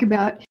to talk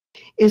about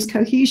is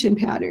cohesion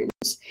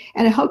patterns.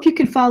 And I hope you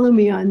can follow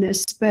me on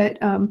this, but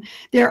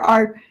there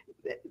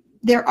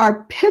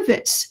are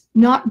pivots,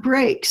 not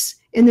breaks,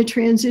 in the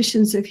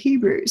transitions of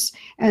Hebrews.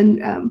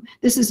 And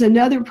this is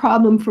another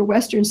problem for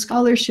Western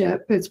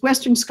scholarship. It's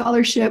Western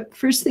scholarship,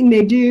 first thing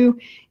they do,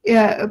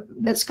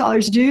 that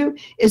scholars do,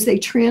 is they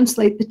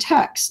translate the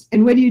text.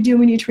 And what do you do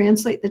when you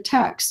translate the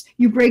text?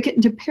 You break it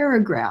into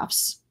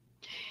paragraphs.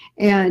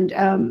 And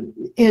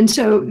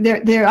so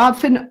they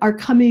often are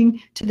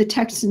coming to the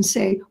text and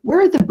say,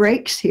 where are the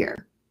breaks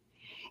here?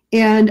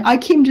 And I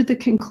came to the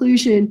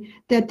conclusion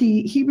that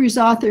the Hebrews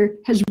author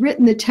has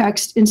written the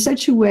text in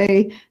such a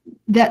way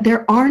that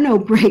there are no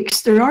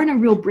breaks. There are no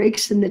real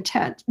breaks in the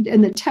text.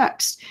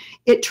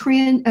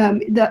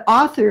 The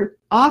author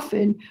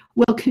often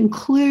will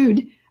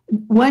conclude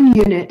one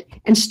unit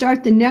and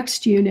start the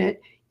next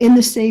unit in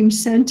the same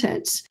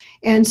sentence.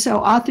 And so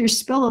authors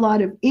spill a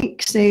lot of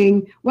ink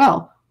saying,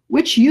 well,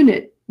 which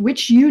unit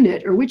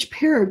or which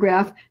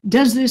paragraph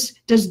does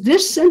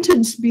this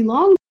sentence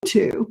belong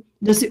to?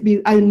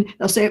 And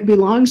they'll say it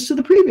belongs to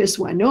the previous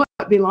one. No,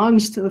 it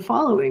belongs to the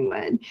following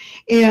one.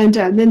 And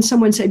then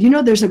someone said,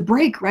 there's a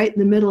break right in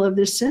the middle of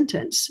this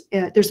sentence.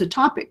 There's a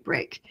topic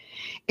break.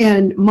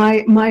 And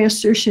my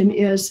assertion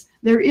is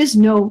there is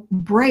no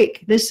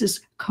break. This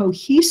is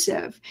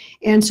cohesive.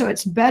 And so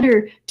it's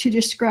better to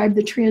describe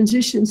the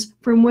transitions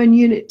from one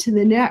unit to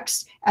the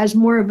next as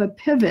more of a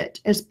pivot,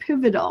 as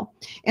pivotal.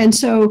 And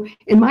so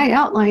in my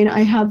outline,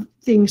 I have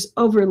things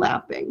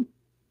overlapping.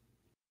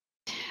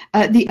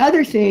 The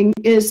other thing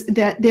is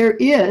that there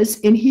is,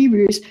 in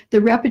Hebrews,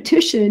 the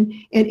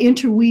repetition and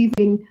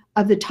interweaving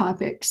of the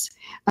topics.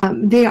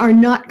 They are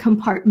not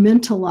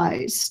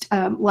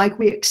compartmentalized like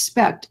we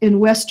expect in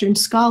Western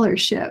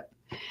scholarship.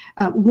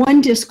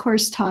 One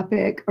discourse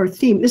topic or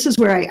theme, this is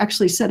where I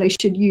actually said I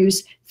should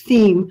use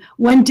theme.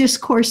 One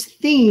discourse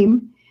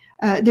theme,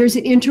 there's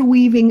an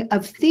interweaving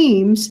of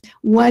themes.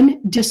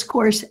 One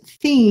discourse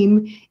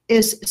theme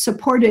is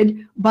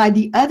supported by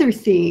the other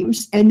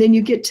themes, and then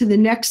you get to the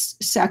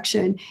next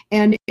section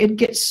and it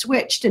gets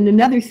switched and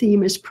another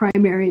theme is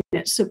primary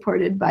and it's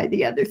supported by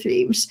the other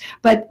themes.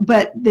 But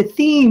the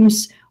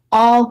themes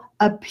all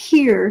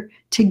appear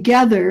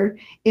together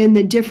in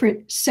the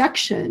different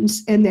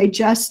sections, and they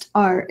just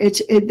are,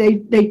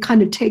 they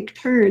kind of take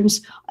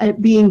turns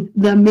at being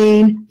the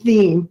main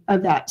theme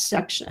of that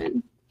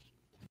section.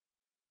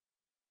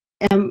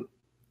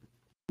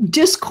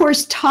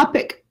 Discourse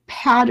topic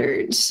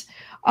patterns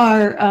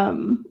are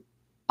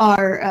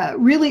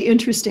really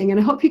interesting, and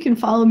I hope you can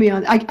follow me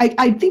on.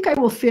 I think I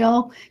will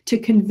fail to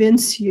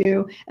convince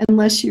you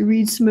unless you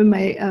read some of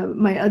my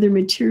my other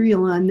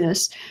material on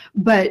this.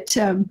 But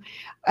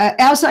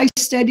as I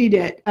studied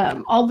it,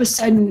 all of a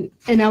sudden,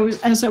 and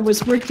as I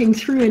was working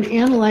through and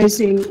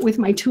analyzing with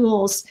my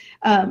tools,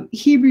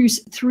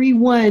 Hebrews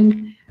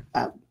 3:1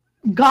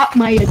 got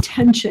my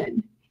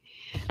attention.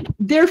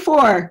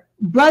 Therefore,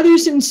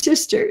 brothers and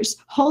sisters,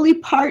 holy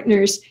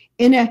partners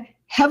in a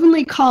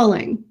heavenly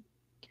calling,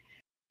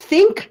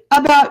 think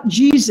about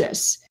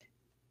Jesus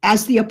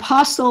as the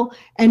apostle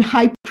and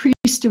high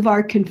priest of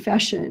our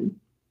confession.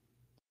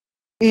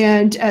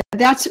 And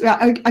that's,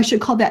 I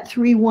should call that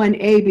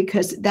 3:1a,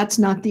 because that's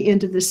not the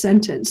end of the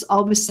sentence.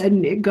 All of a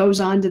sudden it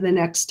goes on to the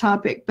next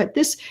topic. But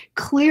this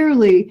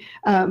clearly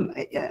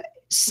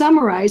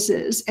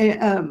summarizes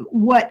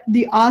what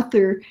the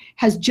author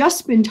has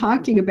just been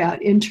talking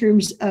about in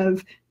terms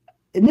of,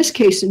 in this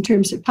case, in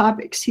terms of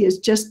topics. He has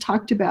just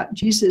talked about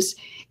Jesus.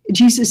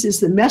 Jesus is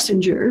the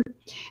messenger.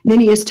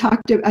 Then he has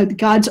talked about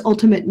God's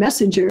ultimate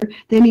messenger.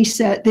 Then he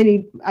said,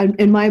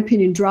 in my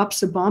opinion,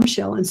 drops a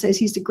bombshell and says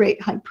he's the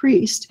great high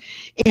priest.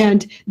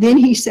 And then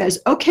he says,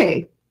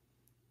 okay,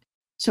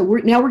 so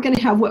now we're going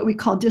to have what we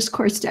call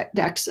discourse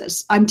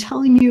dexis. I'm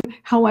telling you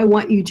how I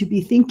want you to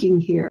be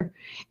thinking here.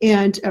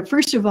 And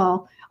first of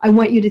all, I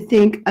want you to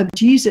think of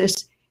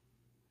Jesus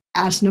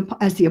as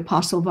the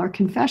apostle of our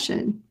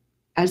confession,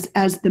 as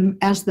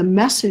the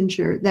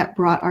messenger that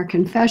brought our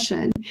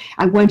confession.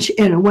 I want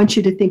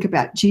you to think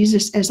about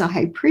Jesus as a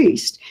high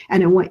priest,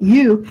 and I want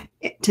you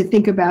to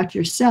think about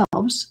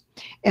yourselves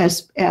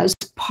as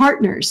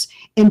partners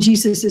in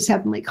Jesus's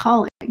heavenly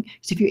calling.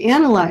 So if you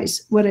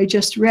analyze what I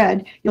just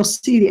read, you'll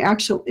see the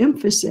actual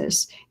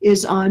emphasis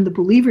is on the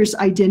believer's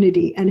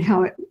identity and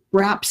how it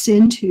wraps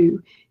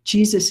into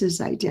Jesus's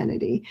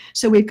identity.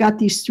 So we've got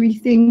these three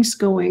things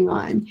going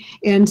on.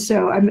 And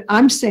so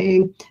I'm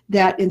saying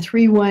that in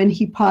 3:1,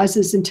 he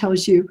pauses and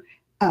tells you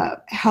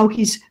how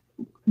he's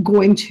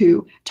going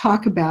to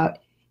talk about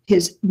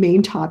his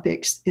main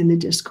topics in the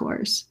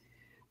discourse.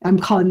 I'm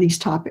calling these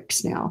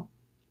topics now.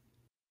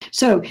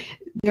 So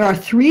there are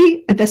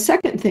three. The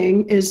second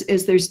thing is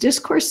there's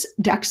discourse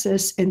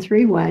dexis in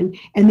 3:1,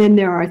 and then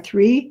there are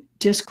three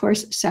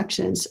discourse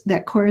sections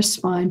that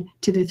correspond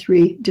to the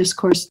three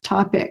discourse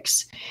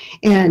topics.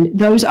 And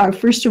those are,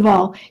 first of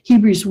all,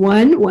 Hebrews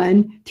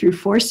 1:1 through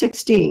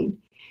 4:16,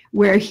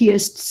 where he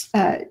is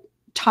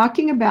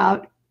talking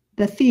about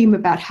the theme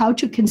about how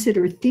to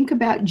think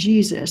about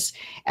Jesus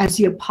as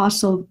the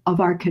apostle of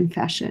our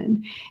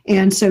confession.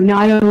 And so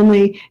not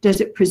only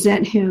does it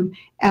present him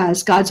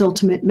as God's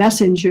ultimate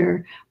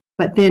messenger,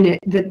 but then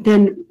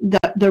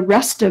the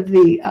rest of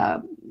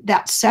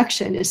that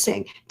section is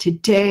saying,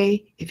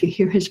 today, if you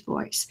hear his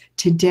voice,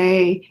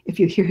 today, if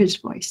you hear his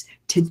voice,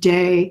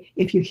 today,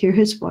 if you hear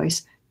his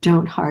voice,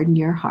 don't harden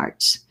your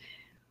hearts.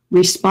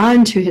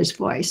 Respond to his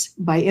voice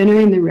by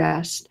entering the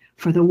rest,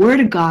 for the word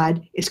of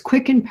God is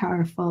quick and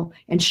powerful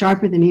and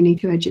sharper than any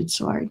two-edged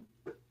sword.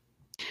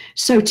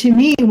 So to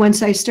me,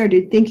 once I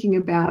started thinking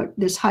about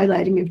this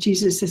highlighting of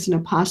Jesus as an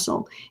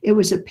apostle, it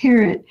was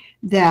apparent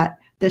that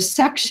the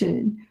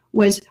section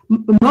was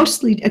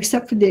mostly,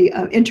 except for the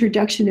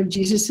introduction of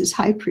Jesus as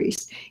high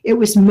priest, it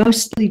was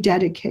mostly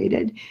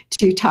dedicated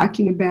to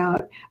talking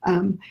about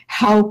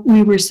how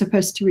we were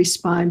supposed to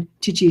respond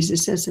to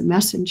Jesus as a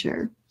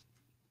messenger.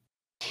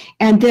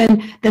 And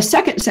then the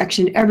second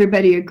section,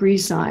 everybody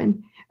agrees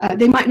on.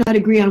 They might not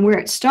agree on where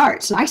it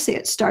starts. I say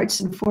it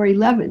starts in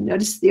 4:11.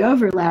 Notice the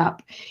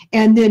overlap,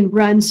 and then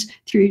runs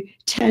through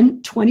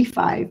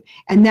 10:25.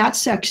 And that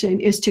section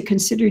is to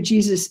consider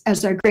Jesus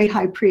as our great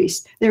high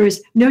priest. There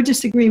is no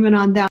disagreement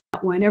on that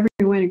one.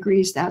 Everyone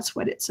agrees that's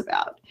what it's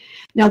about.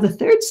 Now, the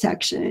third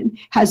section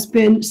has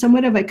been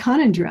somewhat of a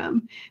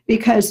conundrum,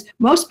 because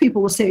most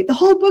people will say the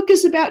whole book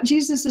is about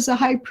Jesus as a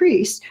high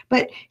priest,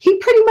 but he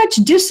pretty much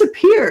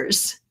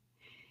disappears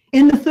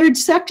in the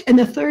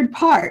third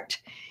part.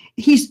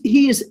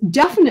 he is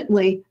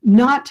definitely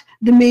not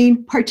the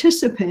main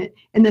participant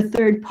in the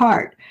third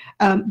part.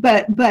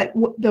 But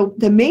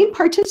the main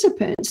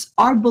participants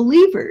are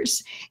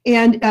believers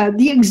and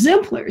the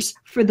exemplars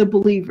for the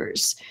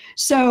believers.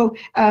 So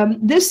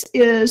this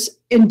is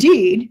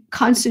indeed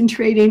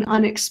concentrating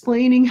on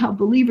explaining how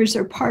believers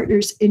are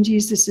partners in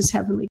Jesus's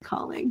heavenly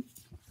calling.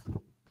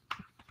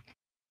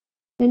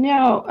 And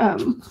now,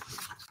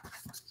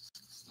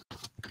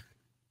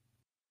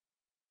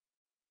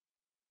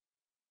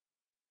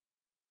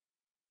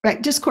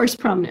 right, discourse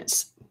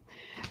prominence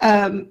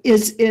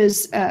is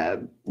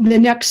the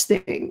next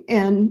thing,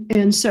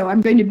 and so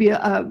I'm going to be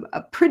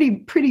a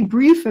pretty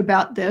brief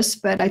about this,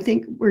 but I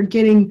think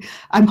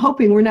I'm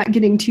hoping we're not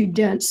getting too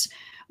dense.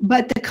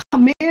 But the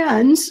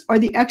commands or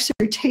the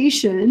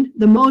exhortation,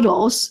 the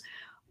modals,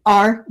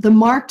 are the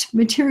marked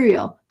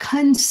material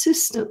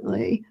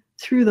consistently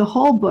through the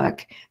whole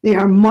book. They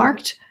are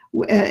marked.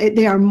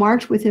 They are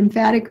marked with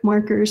emphatic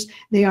markers,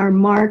 they are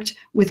marked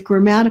with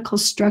grammatical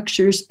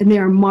structures, and they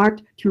are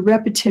marked through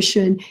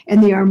repetition,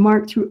 and they are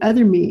marked through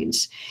other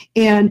means.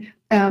 And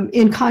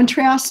in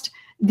contrast,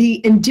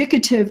 the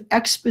indicative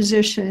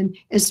exposition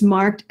is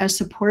marked as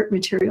support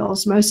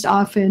materials, most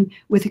often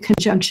with a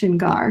conjunction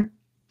gar.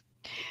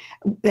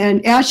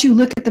 And as you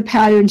look at the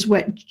patterns,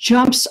 what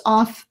jumps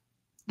off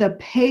the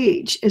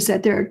page is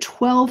that there are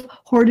 12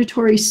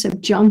 hortatory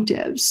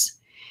subjunctives.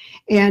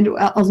 And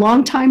a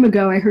long time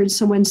ago, I heard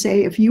someone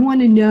say, if you want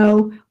to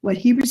know what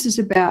Hebrews is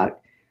about,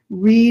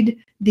 read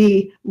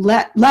the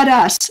let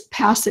us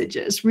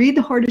passages, read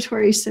the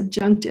hortatory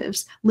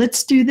subjunctives.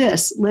 Let's do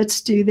this,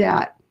 let's do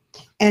that.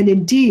 And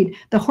indeed,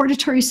 the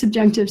hortatory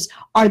subjunctives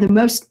are the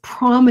most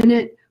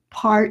prominent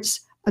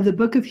parts of the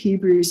book of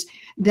Hebrews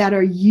that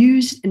are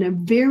used in a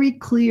very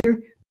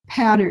clear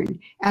pattern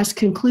as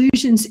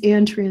conclusions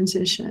and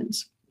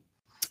transitions.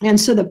 And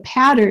so the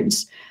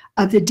patterns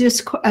of the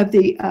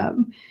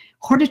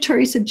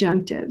hortatory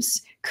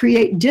subjunctives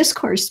create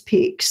discourse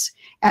peaks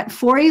at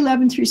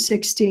 4:11 through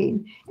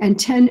 16 and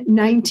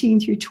 10:19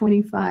 through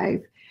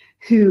 25,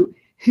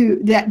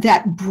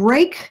 that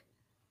break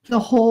the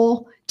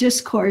whole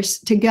discourse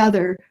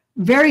together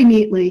very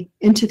neatly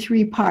into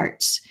three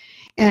parts.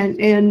 And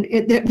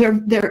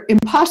they're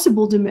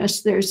impossible to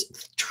miss.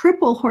 There's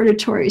triple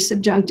hortatory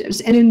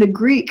subjunctives, and in the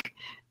Greek,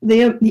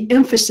 the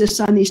emphasis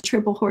on these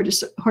triple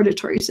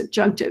hortatory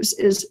subjunctives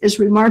is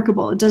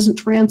remarkable. It doesn't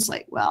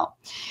translate well.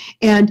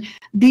 And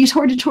these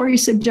hortatory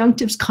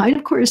subjunctives kind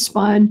of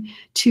correspond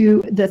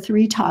to the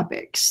three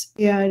topics.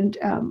 And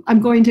I'm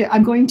going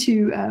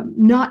to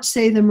not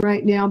say them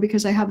right now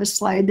because I have a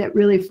slide that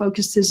really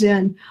focuses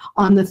in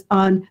on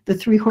the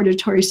three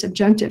hortatory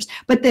subjunctives.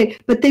 But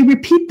they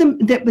repeat them.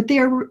 But they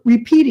are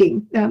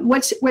repeating.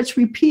 What's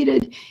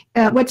repeated,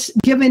 what's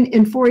given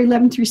in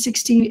 4:11 through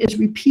 16 is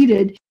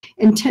repeated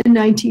in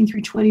 10:19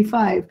 through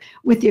 25,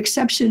 with the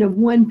exception of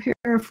one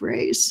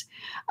paraphrase.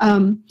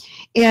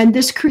 And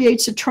this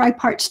creates a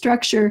tripart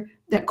structure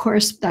that,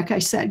 like I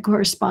said,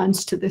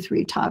 corresponds to the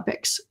three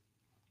topics.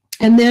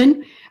 And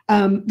then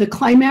the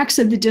climax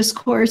of the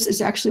discourse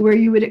is actually where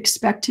you would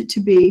expect it to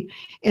be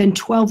in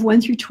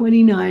 12:1 through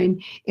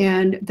 29.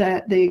 And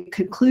the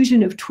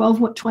conclusion of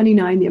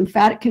 12:29, the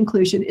emphatic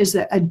conclusion, is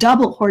a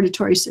double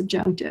hortatory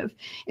subjunctive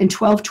in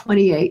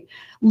 12:28.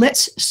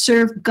 Let's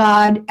serve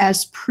God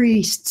as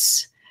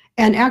priests.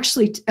 And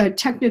actually,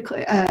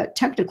 technically,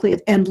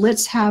 and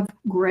let's have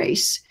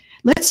grace.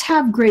 Let's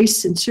have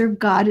grace and serve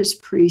God as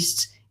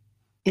priests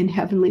in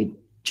heavenly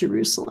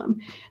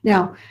Jerusalem.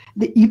 Now,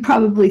 you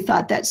probably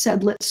thought that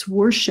said let's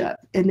worship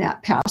in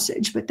that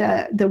passage, but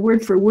the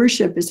word for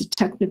worship is a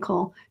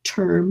technical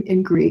term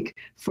in Greek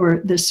for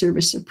the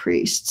service of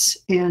priests.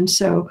 And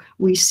so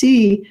we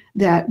see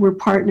that we're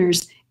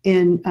partners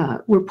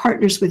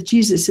with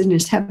Jesus in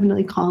his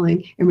heavenly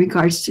calling in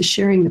regards to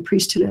sharing the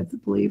priesthood of the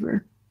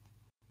believer.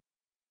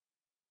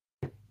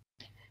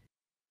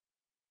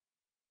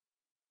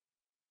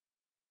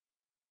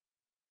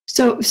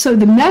 So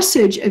the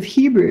message of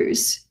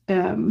Hebrews,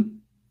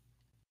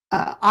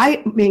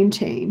 I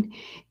maintain,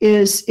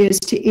 is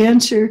to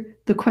answer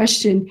the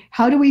question,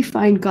 how do we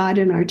find God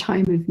in our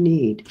time of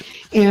need?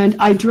 And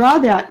I draw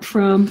that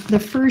from the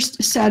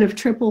first set of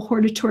triple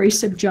hortatory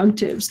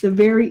subjunctives, the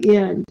very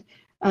end.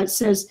 It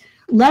says,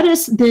 let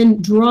us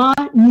then draw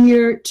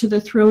near to the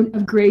throne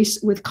of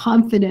grace with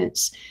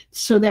confidence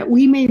so that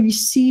we may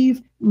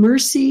receive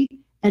mercy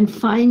and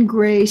find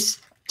grace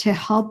to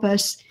help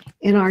us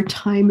in our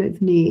time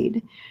of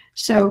need.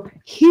 So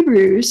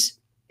Hebrews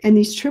and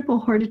these triple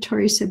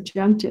hortatory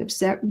subjunctives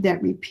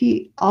that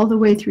repeat all the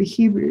way through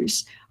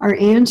Hebrews are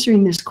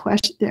answering this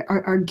question,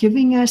 are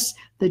giving us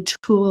the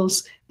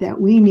tools that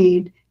we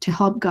need to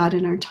help God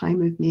in our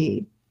time of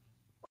need.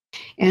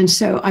 And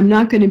so I'm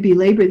not going to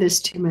belabor this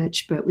too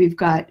much, but we've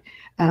got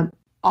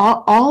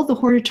all the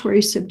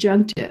hortatory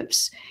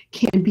subjunctives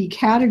can be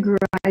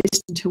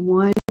categorized into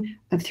one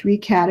of three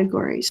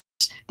categories.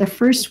 The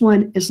first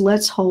one is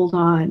let's hold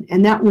on,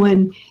 and that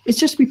one is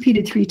just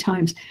repeated three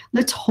times.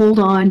 Let's hold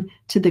on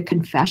to the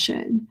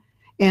confession.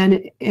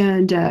 That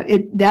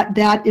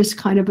is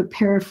kind of a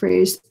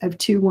paraphrase of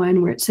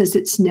 2:1, where it says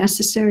it's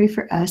necessary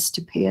for us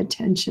to pay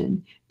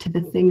attention to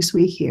the things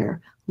we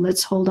hear.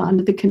 Let's hold on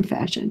to the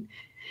confession.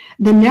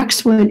 The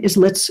next one is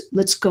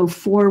let's go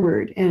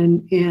forward,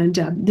 and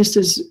this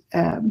is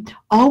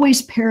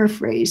always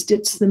paraphrased.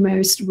 It's the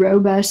most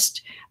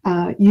robust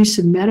use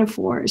of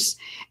metaphors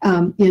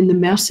in the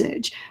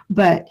message.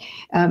 But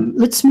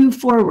let's move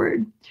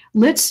forward.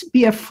 Let's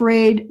be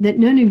afraid that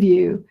none of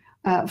you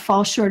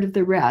fall short of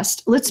the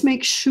rest. Let's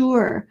make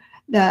sure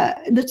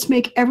that, let's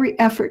make every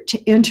effort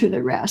to enter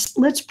the rest.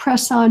 Let's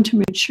press on to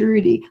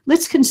maturity.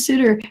 Let's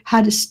consider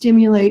how to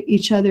stimulate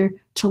each other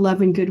to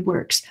love and good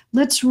works.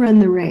 Let's run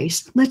the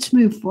race. Let's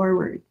move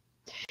forward.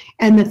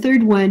 And the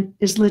third one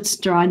is let's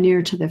draw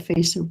near to the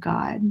face of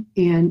God.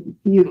 And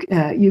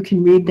you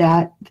can read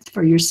that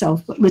for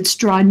yourself. But let's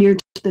draw near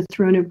to the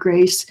throne of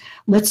grace.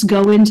 Let's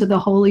go into the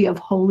Holy of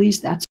Holies.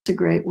 That's a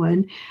great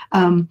one.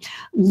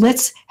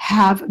 Let's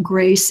have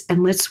grace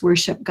and let's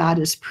worship God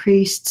as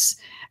priests.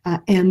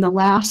 And the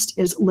last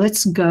is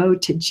let's go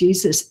to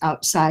Jesus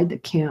outside the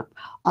camp,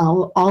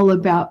 all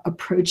about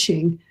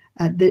approaching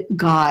the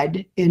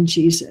God in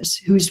Jesus,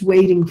 who's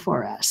waiting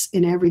for us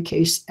in every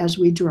case as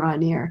we draw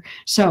near.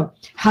 So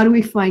how do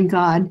we find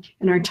God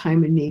in our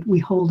time of need? We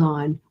hold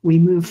on, we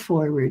move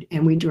forward,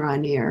 and we draw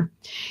near.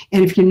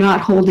 And if you're not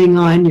holding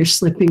on, you're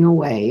slipping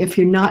away. If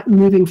you're not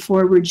moving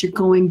forward, you're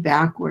going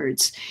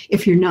backwards.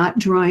 If you're not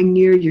drawing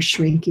near, you're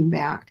shrinking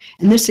back.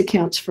 And this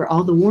accounts for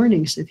all the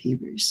warnings of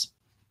Hebrews.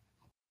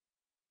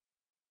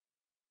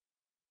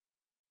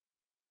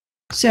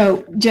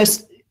 So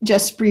just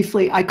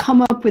briefly, I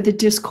come up with a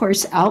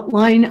discourse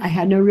outline. I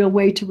had no real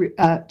way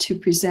to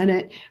present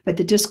it, but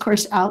the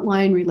discourse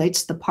outline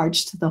relates the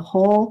parts to the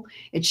whole.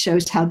 It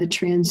shows how the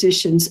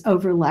transitions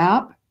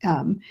overlap,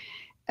 and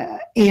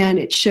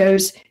it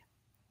shows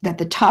that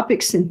the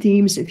topics and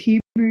themes of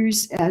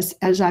Hebrews,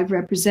 as I've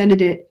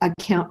represented it,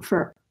 account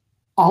for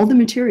all the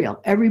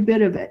material, every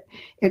bit of it,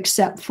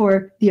 except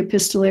for the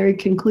epistolary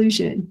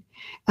conclusion,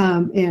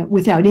 and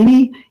without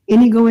any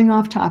going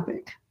off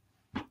topic.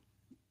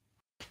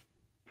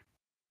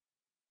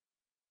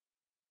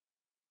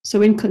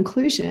 So in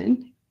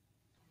conclusion,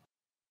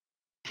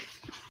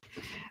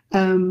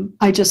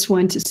 I just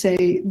want to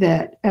say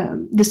that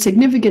the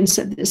significance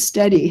of this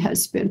study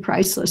has been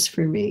priceless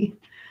for me.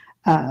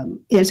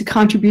 As a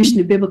contribution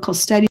to biblical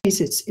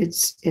studies,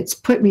 it's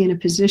put me in a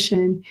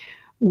position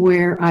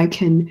where I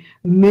can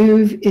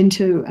move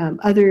into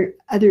other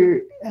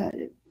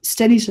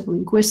studies of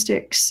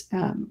linguistics,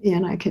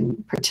 and I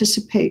can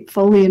participate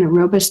fully in a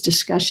robust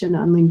discussion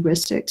on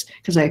linguistics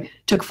because I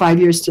took 5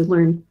 years to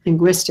learn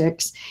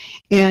linguistics.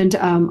 And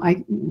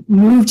I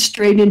moved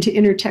straight into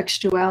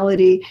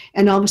intertextuality,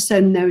 and all of a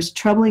sudden those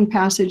troubling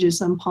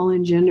passages on Paul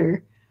and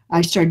gender,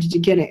 I started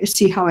to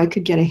see how I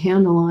could get a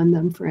handle on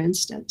them, for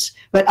instance,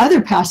 but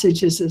other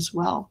passages as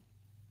well.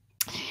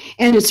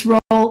 And its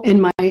role in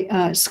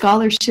my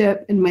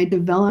scholarship and my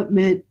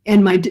development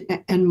and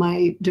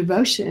my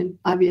devotion,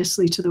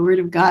 obviously, to the Word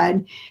of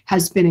God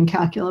has been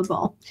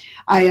incalculable.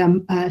 I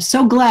am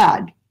so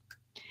glad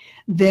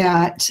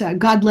that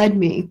God led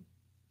me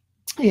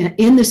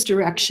in this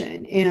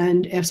direction.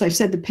 And as I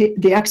said,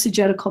 the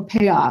exegetical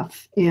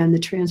payoff and the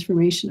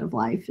transformation of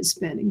life has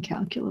been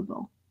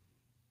incalculable.